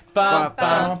 Bum,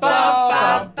 bum,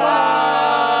 bum, bum,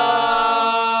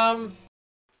 bum.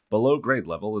 Below Grade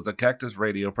Level is a Cactus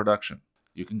Radio production.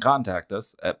 You can contact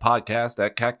us at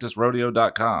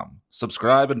podcast@cactusrodeo.com.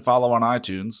 Subscribe and follow on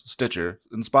iTunes, Stitcher,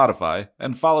 and Spotify,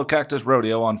 and follow Cactus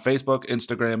Rodeo on Facebook,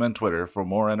 Instagram, and Twitter for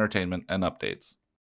more entertainment and updates.